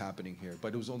knew it was happening here,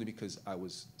 but it was only because I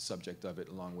was subject of it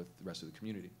along with the rest of the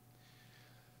community.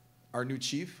 Our new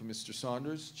chief, Mr.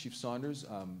 Saunders, Chief Saunders,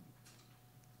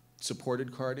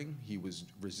 supported carding. He was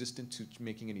resistant to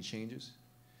making any changes.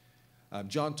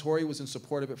 John Tory was in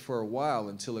support of it for a while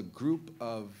until a group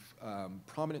of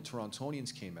prominent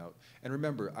Torontonians came out. And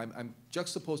remember, I'm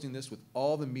juxtaposing this with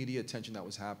all the media attention that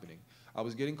was happening. I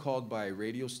was getting called by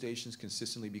radio stations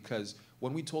consistently because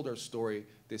when we told our story,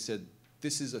 they said,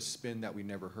 this is a spin that we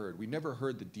never heard. We never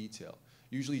heard the detail.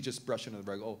 Usually just brush under the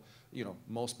rug, oh, you know,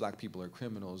 most black people are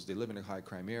criminals. They live in a high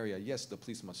crime area. Yes, the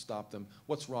police must stop them.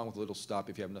 What's wrong with a little stop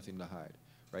if you have nothing to hide,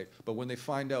 right? But when they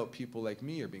find out people like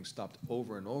me are being stopped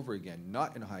over and over again,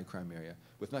 not in a high crime area,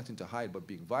 with nothing to hide but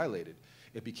being violated,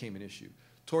 it became an issue.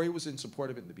 Tory was in support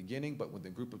of it in the beginning, but when the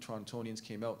group of Torontonians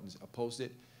came out and opposed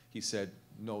it, he said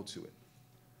no to it.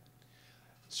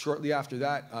 Shortly after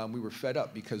that, we were fed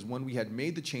up because when we had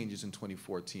made the changes in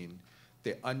 2014,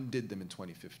 they undid them in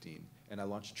 2015. And I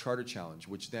launched Charter Challenge,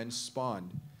 which then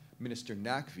spawned Minister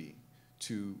Nakvi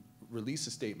to release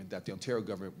a statement that the Ontario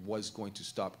government was going to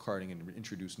stop carding and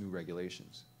introduce new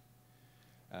regulations.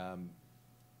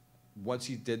 Once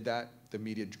he did that, the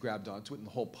media grabbed onto it, and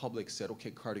the whole public said, okay,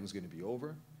 carding is going to be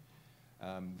over.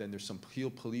 Then there's some Peel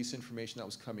police information that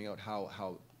was coming out,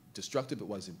 how destructive it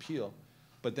was in Peel.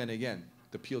 But then again,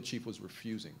 the Peel chief was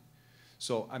refusing.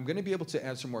 So I'm going to be able to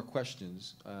answer more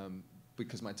questions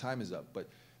because my time is up. But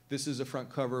this is a front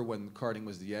cover when carding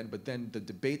was the end. But then the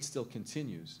debate still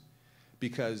continues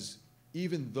because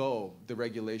even though the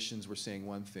regulations were saying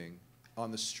one thing,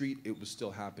 on the street it was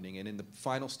still happening. And in the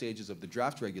final stages of the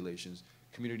draft regulations,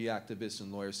 community activists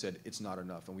and lawyers said it's not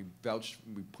enough. And we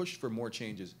pushed for more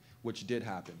changes, which did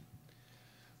happen.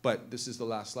 But this is the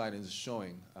last slide, and it's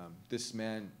showing this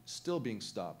man still being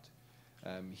stopped.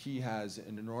 He has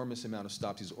an enormous amount of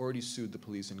stops. He's already sued the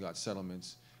police and got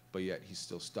settlements, but yet he's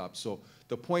still stopped. So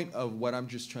the point of what I'm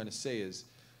just trying to say is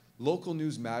local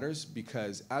news matters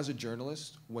because as a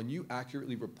journalist, when you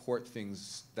accurately report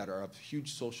things that are of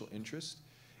huge social interest,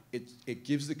 it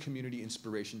gives the community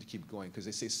inspiration to keep going because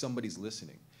they say somebody's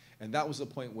listening. And that was the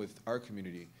point with our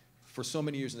community. For so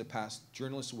many years in the past,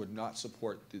 journalists would not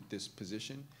support this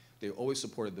position. They always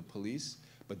supported the police.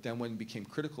 But then when it became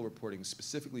critical reporting,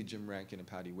 specifically Jim Rankin and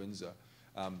Patty Windsor,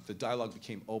 the dialogue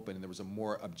became open and there was a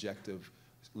more objective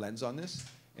lens on this.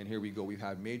 And here we go. We've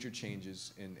had major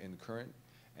changes in current.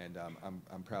 And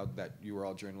I'm proud that you are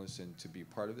all journalists and to be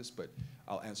part of this. But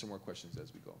I'll answer more questions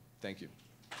as we go. Thank you.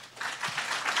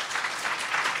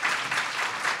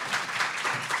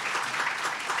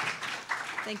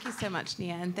 Thank you so much,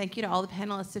 Nia, and thank you to all the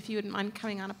panelists. If you wouldn't mind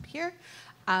coming on up here.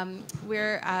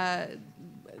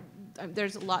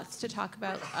 There's lots to talk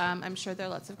about. I'm sure there are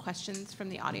lots of questions from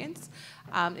the audience.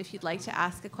 If you'd like to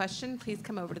ask a question, please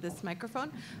come over to this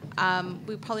microphone.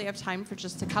 We probably have time for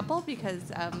just a couple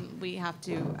because we have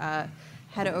to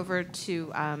head over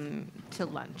to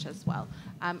lunch as well.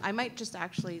 I might just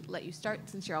actually let you start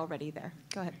since you're already there.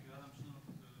 Go ahead.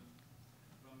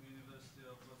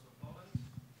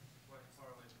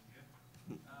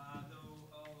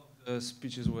 The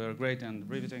speeches were great and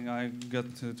riveting. I got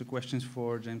two questions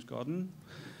for James Gordon.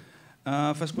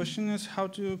 First question is how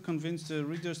to convince the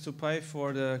readers to pay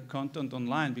for the content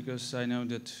online, because I know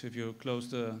that if you close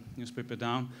the newspaper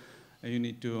down, you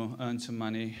need to earn some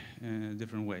money in a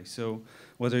different way. So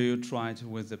whether you tried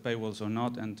with the paywalls or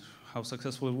not and how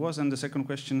successful it was. And the second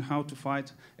question, how to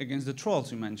fight against the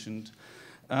trolls you mentioned.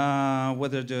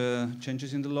 Whether the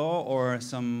changes in the law or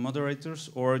some moderators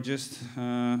or just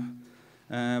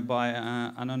by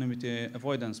anonymity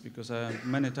avoidance, because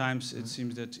many times it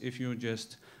seems that if you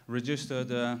just register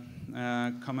the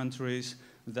commentaries,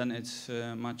 then it's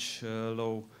much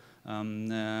low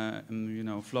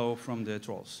flow from the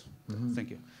trolls. Mm-hmm. Thank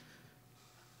you.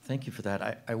 Thank you for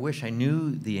that. I wish I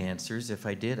knew the answers. If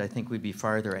I did, I think we'd be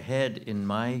farther ahead in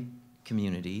my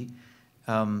community.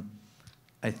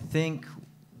 I think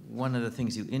one of the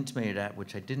things you intimated at,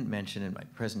 which I didn't mention in my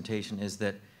presentation, is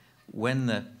that when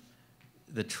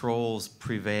the trolls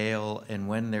prevail and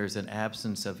when there's an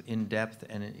absence of in-depth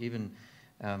and even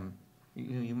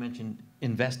You mentioned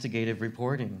investigative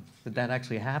reporting, but that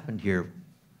actually happened here.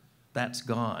 That's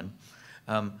gone.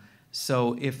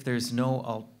 So if there's no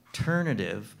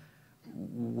alternative,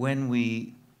 when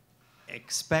we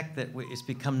expect that it's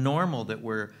become normal that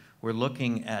we're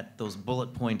looking at those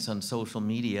bullet points on social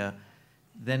media,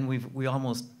 then we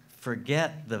almost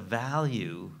forget the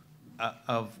value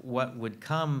of what would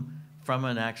come from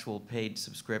an actual paid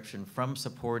subscription, from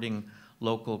supporting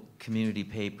local community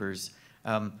papers.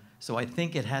 So I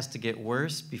think it has to get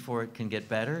worse before it can get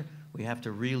better. We have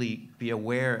to really be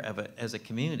aware of it as a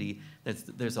community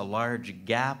that there's a large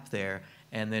gap there,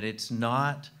 and that it's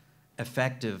not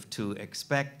effective to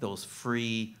expect those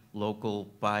free, local,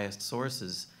 biased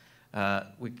sources.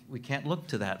 We can't look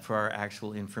to that for our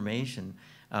actual information.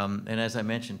 And as I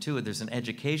mentioned too, there's an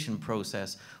education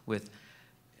process with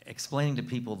explaining to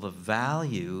people the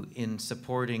value in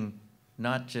supporting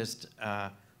not just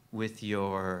with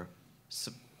your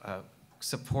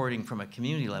supporting from a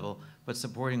community level, but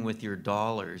supporting with your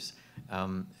dollars,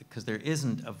 because there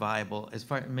isn't a viable, as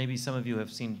far maybe some of you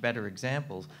have seen better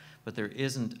examples, but there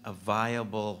isn't a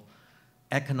viable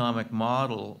economic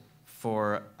model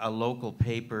for a local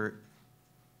paper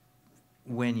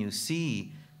when you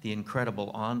see the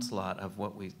incredible onslaught of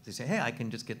what they say, hey, I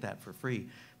can just get that for free.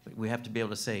 But we have to be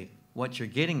able to say, what you're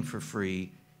getting for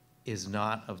free is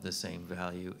not of the same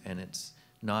value, and it's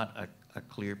not a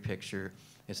clear picture.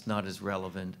 It's not as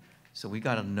relevant. So we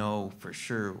got to know for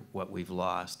sure what we've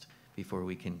lost before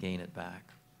we can gain it back.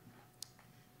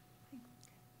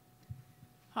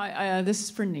 Hi, this is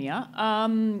for Nia.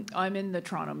 I'm in the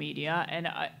Toronto media, and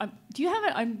I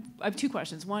have two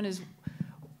questions. One is,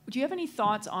 do you have any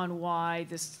thoughts on why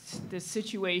this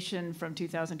situation from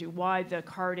 2002, why the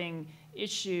carding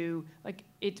issue, like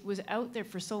it was out there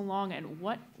for so long, and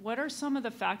what are some of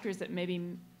the factors that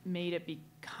maybe made it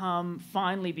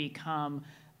finally become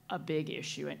a big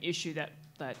issue, an issue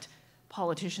that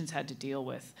politicians had to deal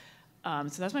with? So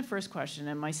that's my first question.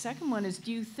 And my second one is,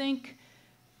 do you think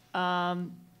the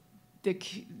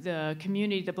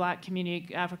community, the Black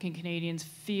community, African Canadians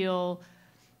feel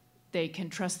they can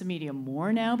trust the media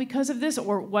more now because of this,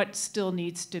 or what still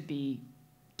needs to be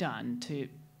done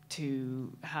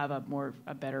to have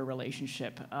a better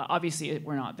relationship? Obviously,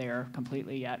 we're not there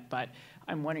completely yet, but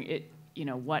I'm wondering,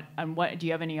 what do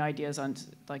you have any ideas on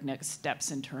like next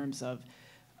steps in terms of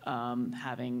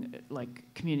having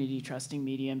like community trusting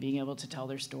media and being able to tell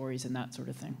their stories and that sort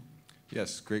of thing?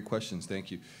 Yes, great questions.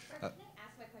 Thank you. Can I ask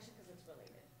my question because it's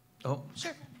related? Oh,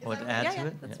 Sure. want to add to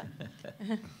it? That's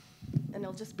fine. And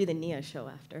it'll just be the Nia show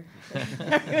after.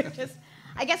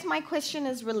 I guess my question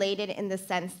is related in the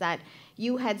sense that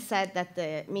you had said that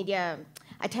the media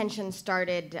attention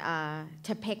started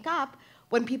to pick up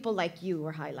when people like you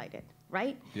were highlighted,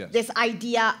 right? Yes. This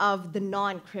idea of the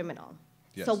non-criminal.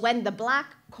 Yes. So when the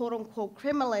Black quote-unquote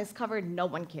criminal is covered, no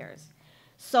one cares.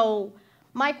 So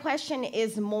my question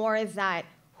is more that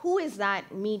who is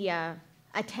that media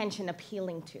attention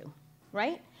appealing to,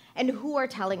 right? And who are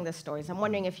telling the stories? I'm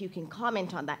wondering if you can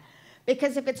comment on that.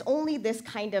 Because if it's only this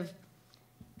kind of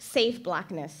safe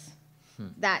Blackness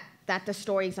that the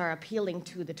stories are appealing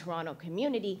to the Toronto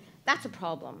community, that's a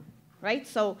problem, right?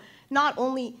 So not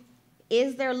only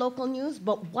is there local news,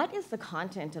 but what is the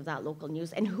content of that local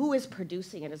news, and who is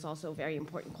producing it is also a very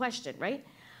important question, right?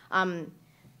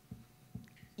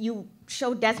 You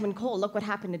showed Desmond Cole. Look what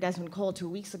happened to Desmond Cole 2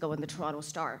 weeks ago in the Toronto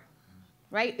Star,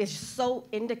 right? It's so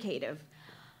indicative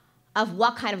of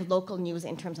what kind of local news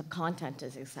in terms of content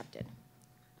is accepted.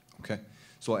 Okay,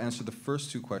 so I'll answer the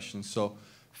first two questions. So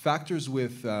factors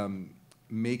with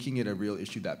making it a real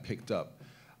issue that picked up,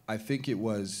 I think it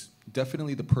was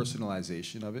definitely the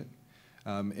personalization of it.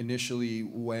 Initially,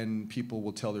 when people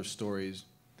will tell their stories,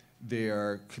 they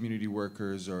are community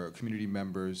workers or community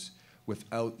members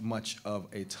without much of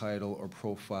a title or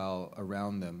profile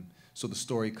around them, so the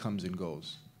story comes and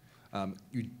goes.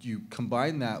 You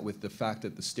combine that with the fact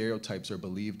that the stereotypes are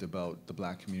believed about the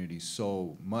Black community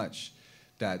so much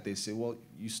that they say, well,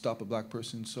 you stop a Black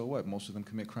person, so what? Most of them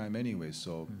commit crime anyway,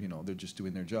 so they're just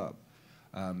doing their job.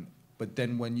 But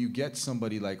then when you get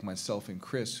somebody like myself and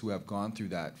Chris, who have gone through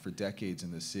that for decades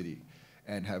in the city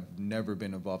and have never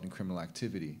been involved in criminal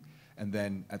activity, and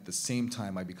then at the same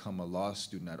time I become a law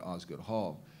student at Osgoode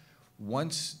Hall,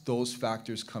 once those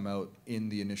factors come out in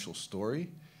the initial story,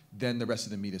 then the rest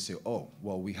of the media say, oh,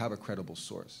 well, we have a credible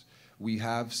source. We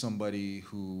have somebody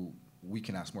who we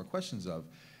can ask more questions of.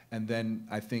 And then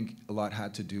I think a lot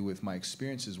had to do with my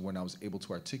experiences when I was able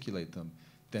to articulate them.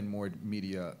 Then more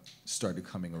media started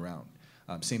coming around.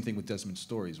 Same thing with Desmond's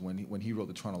stories. When he wrote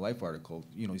the Toronto Life article,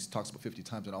 he talks about 50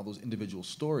 times and all those individual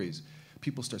stories,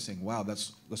 people start saying, wow,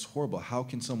 that's horrible. How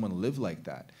can someone live like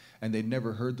that? And they'd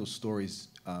never heard those stories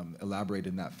elaborated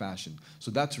in that fashion.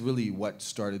 So that's really what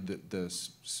started the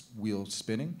wheel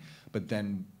spinning. But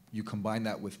then you combine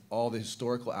that with all the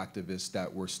historical activists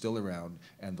that were still around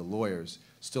and the lawyers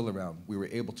still around. We were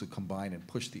able to combine and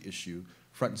push the issue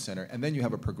front and center. And then you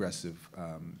have a progressive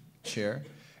chair.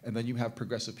 And then you have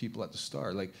progressive people at the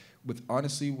Star. Like,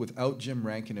 honestly, without Jim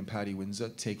Rankin and Patty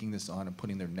Winza taking this on and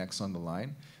putting their necks on the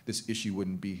line, this issue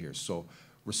wouldn't be here. So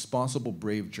responsible,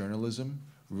 brave journalism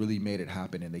really made it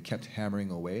happen, and they kept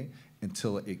hammering away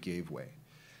until it gave way.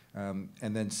 And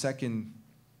then second,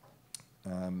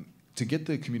 to get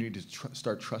the community to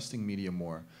start trusting media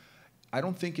more, I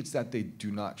don't think it's that they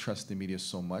do not trust the media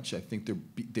so much. I think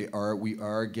we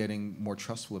are getting more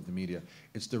trustful of the media.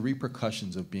 It's the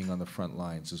repercussions of being on the front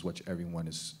lines is what everyone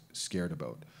is scared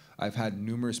about. I've had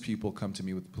numerous people come to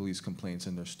me with police complaints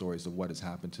and their stories of what has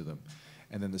happened to them.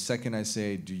 And then the second I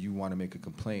say, do you want to make a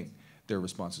complaint? Their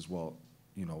response is, well,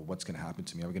 you know, what's going to happen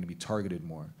to me? I'm going to be targeted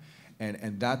more.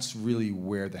 And that's really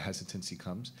where the hesitancy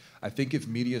comes. I think if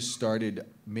media started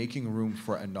making room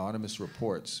for anonymous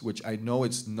reports, which I know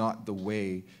it's not the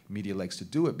way media likes to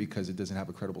do it because it doesn't have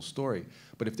a credible story,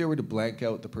 but if they were to blank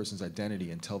out the person's identity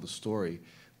and tell the story,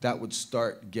 that would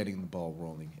start getting the ball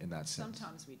rolling in that sense.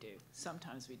 Sometimes we do.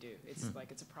 Sometimes we do. It's like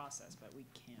it's a process, but we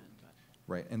can. But.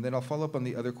 Right. And then I'll follow up on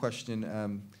the other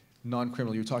question,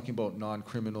 non-criminal. You were talking about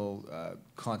non-criminal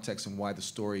context and why the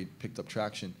story picked up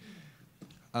traction.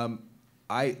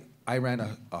 I ran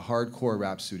a hardcore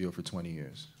rap studio for 20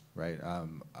 years, right?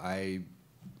 I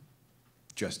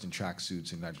dressed in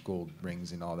tracksuits and had gold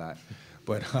rings and all that.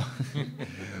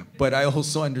 But I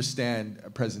also understand a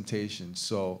presentation.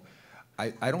 So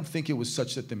I don't think it was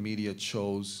such that the media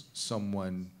chose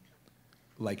someone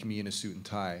like me in a suit and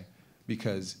tie,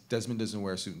 because Desmond doesn't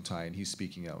wear a suit and tie and he's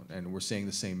speaking out and we're saying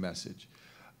the same message.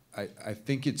 I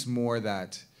think it's more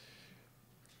that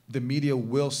the media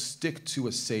will stick to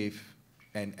a safe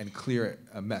and clear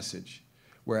a message.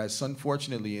 Whereas,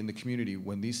 unfortunately, in the community,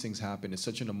 when these things happen, it's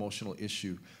such an emotional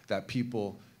issue that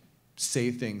people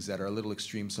say things that are a little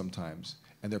extreme sometimes,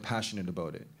 and they're passionate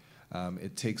about it.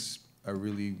 It takes a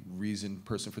really reasoned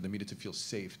person for the media to feel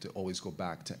safe to always go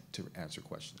back to answer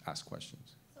questions, ask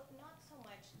questions. So not so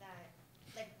much that,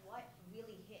 like, what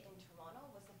really hit in Toronto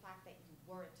was the fact that you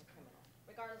weren't a criminal,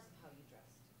 regardless of how you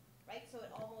dressed, right? So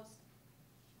it almost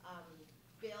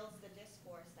builds the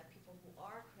discourse that people who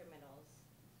are criminals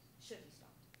should be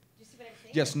stopped. Do you see what I'm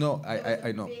saying? Yes, no,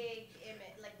 I know. Big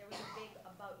image, like there was a big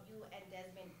about you and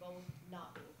Desmond both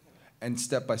not being criminals. And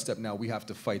step by step now, we have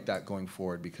to fight that going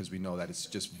forward because we know that it's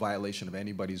just violation of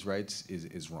anybody's rights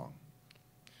is wrong.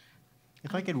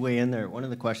 If I could weigh in there, one of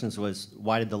the questions was,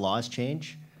 why did the laws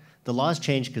change? The laws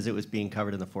changed because it was being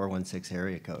covered in the 416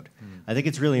 area code. I think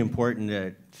it's really important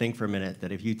to think for a minute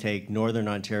that if you take Northern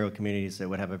Ontario communities that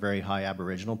would have a very high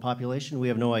Aboriginal population, we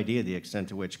have no idea the extent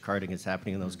to which carding is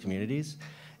happening in those communities.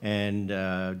 And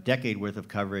a decade worth of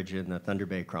coverage in the Thunder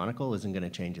Bay Chronicle isn't going to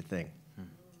change a thing.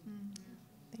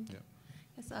 Thank you.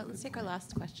 Yes, let's take our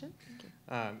last question. Thank you.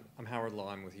 I'm Howard Law,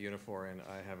 I'm with Unifor, and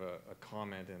I have a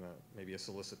comment and maybe a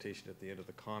solicitation at the end of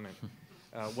the comment.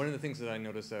 One of the things that I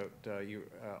noticed that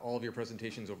all of your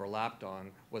presentations overlapped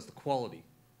on was the quality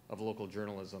of local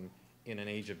journalism in an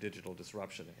age of digital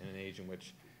disruption, in an age in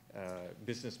which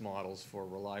business models for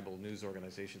reliable news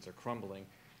organizations are crumbling,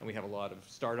 and we have a lot of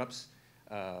startups,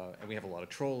 and we have a lot of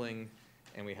trolling,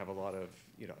 and we have a lot of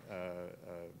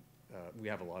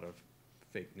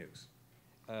fake news.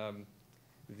 In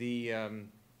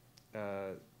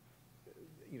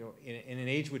an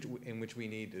age in which we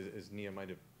need, as Nia might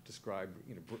have described,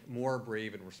 more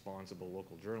brave and responsible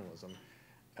local journalism,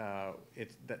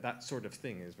 that sort of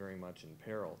thing is very much in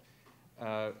peril.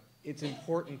 It's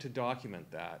important to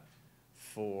document that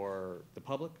for the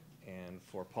public and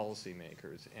for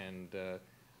policymakers. And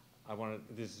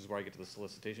this is where I get to the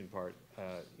solicitation part.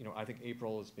 I think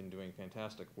April has been doing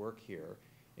fantastic work here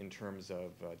in terms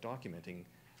of documenting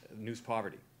news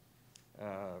poverty.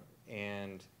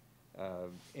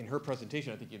 In her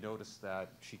presentation, I think you noticed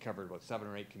that she covered about 7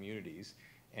 or 8 communities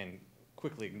and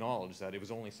quickly acknowledged that it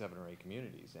was only 7 or 8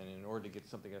 communities. And in order to get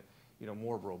something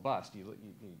more robust,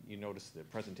 you notice the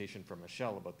presentation from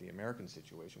Michelle about the American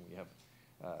situation. We have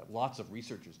lots of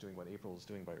researchers doing what April is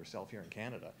doing by herself here in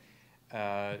Canada.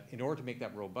 In order to make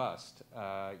that robust,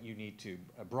 you need to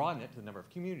broaden it to the number of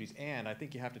communities, and I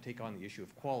think you have to take on the issue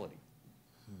of quality,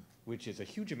 which is a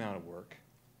huge amount of work,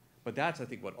 but that's, I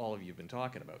think, what all of you have been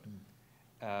talking about.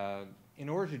 In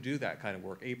order to do that kind of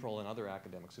work, April and other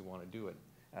academics who want to do it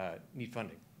need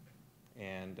funding.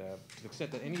 And to the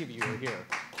extent that any of you are here,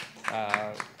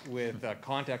 with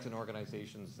contacts and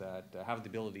organizations that have the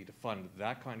ability to fund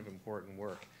that kind of important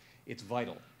work, it's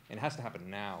vital. And it has to happen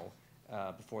now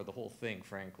before the whole thing,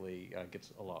 frankly,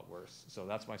 gets a lot worse. So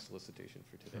that's my solicitation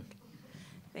for today.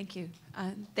 Thank you.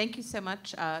 Thank you so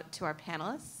much to our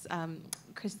panelists,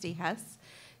 Christy Hess,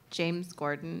 James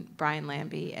Gordon, Brian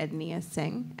Lambie, and Nia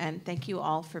Singh. And thank you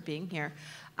all for being here.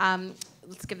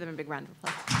 Let's give them a big round of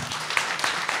applause.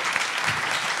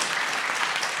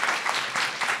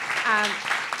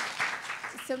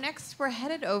 So next, we're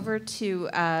headed over to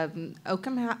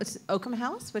Oakham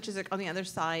House, which is on the other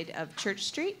side of Church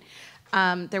Street.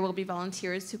 There will be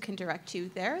volunteers who can direct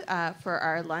you there for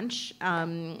our lunch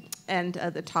and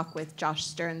the talk with Josh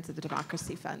Stearns of the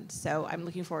Democracy Fund. So I'm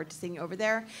looking forward to seeing you over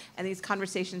there and these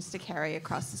conversations to carry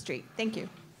across the street. Thank you.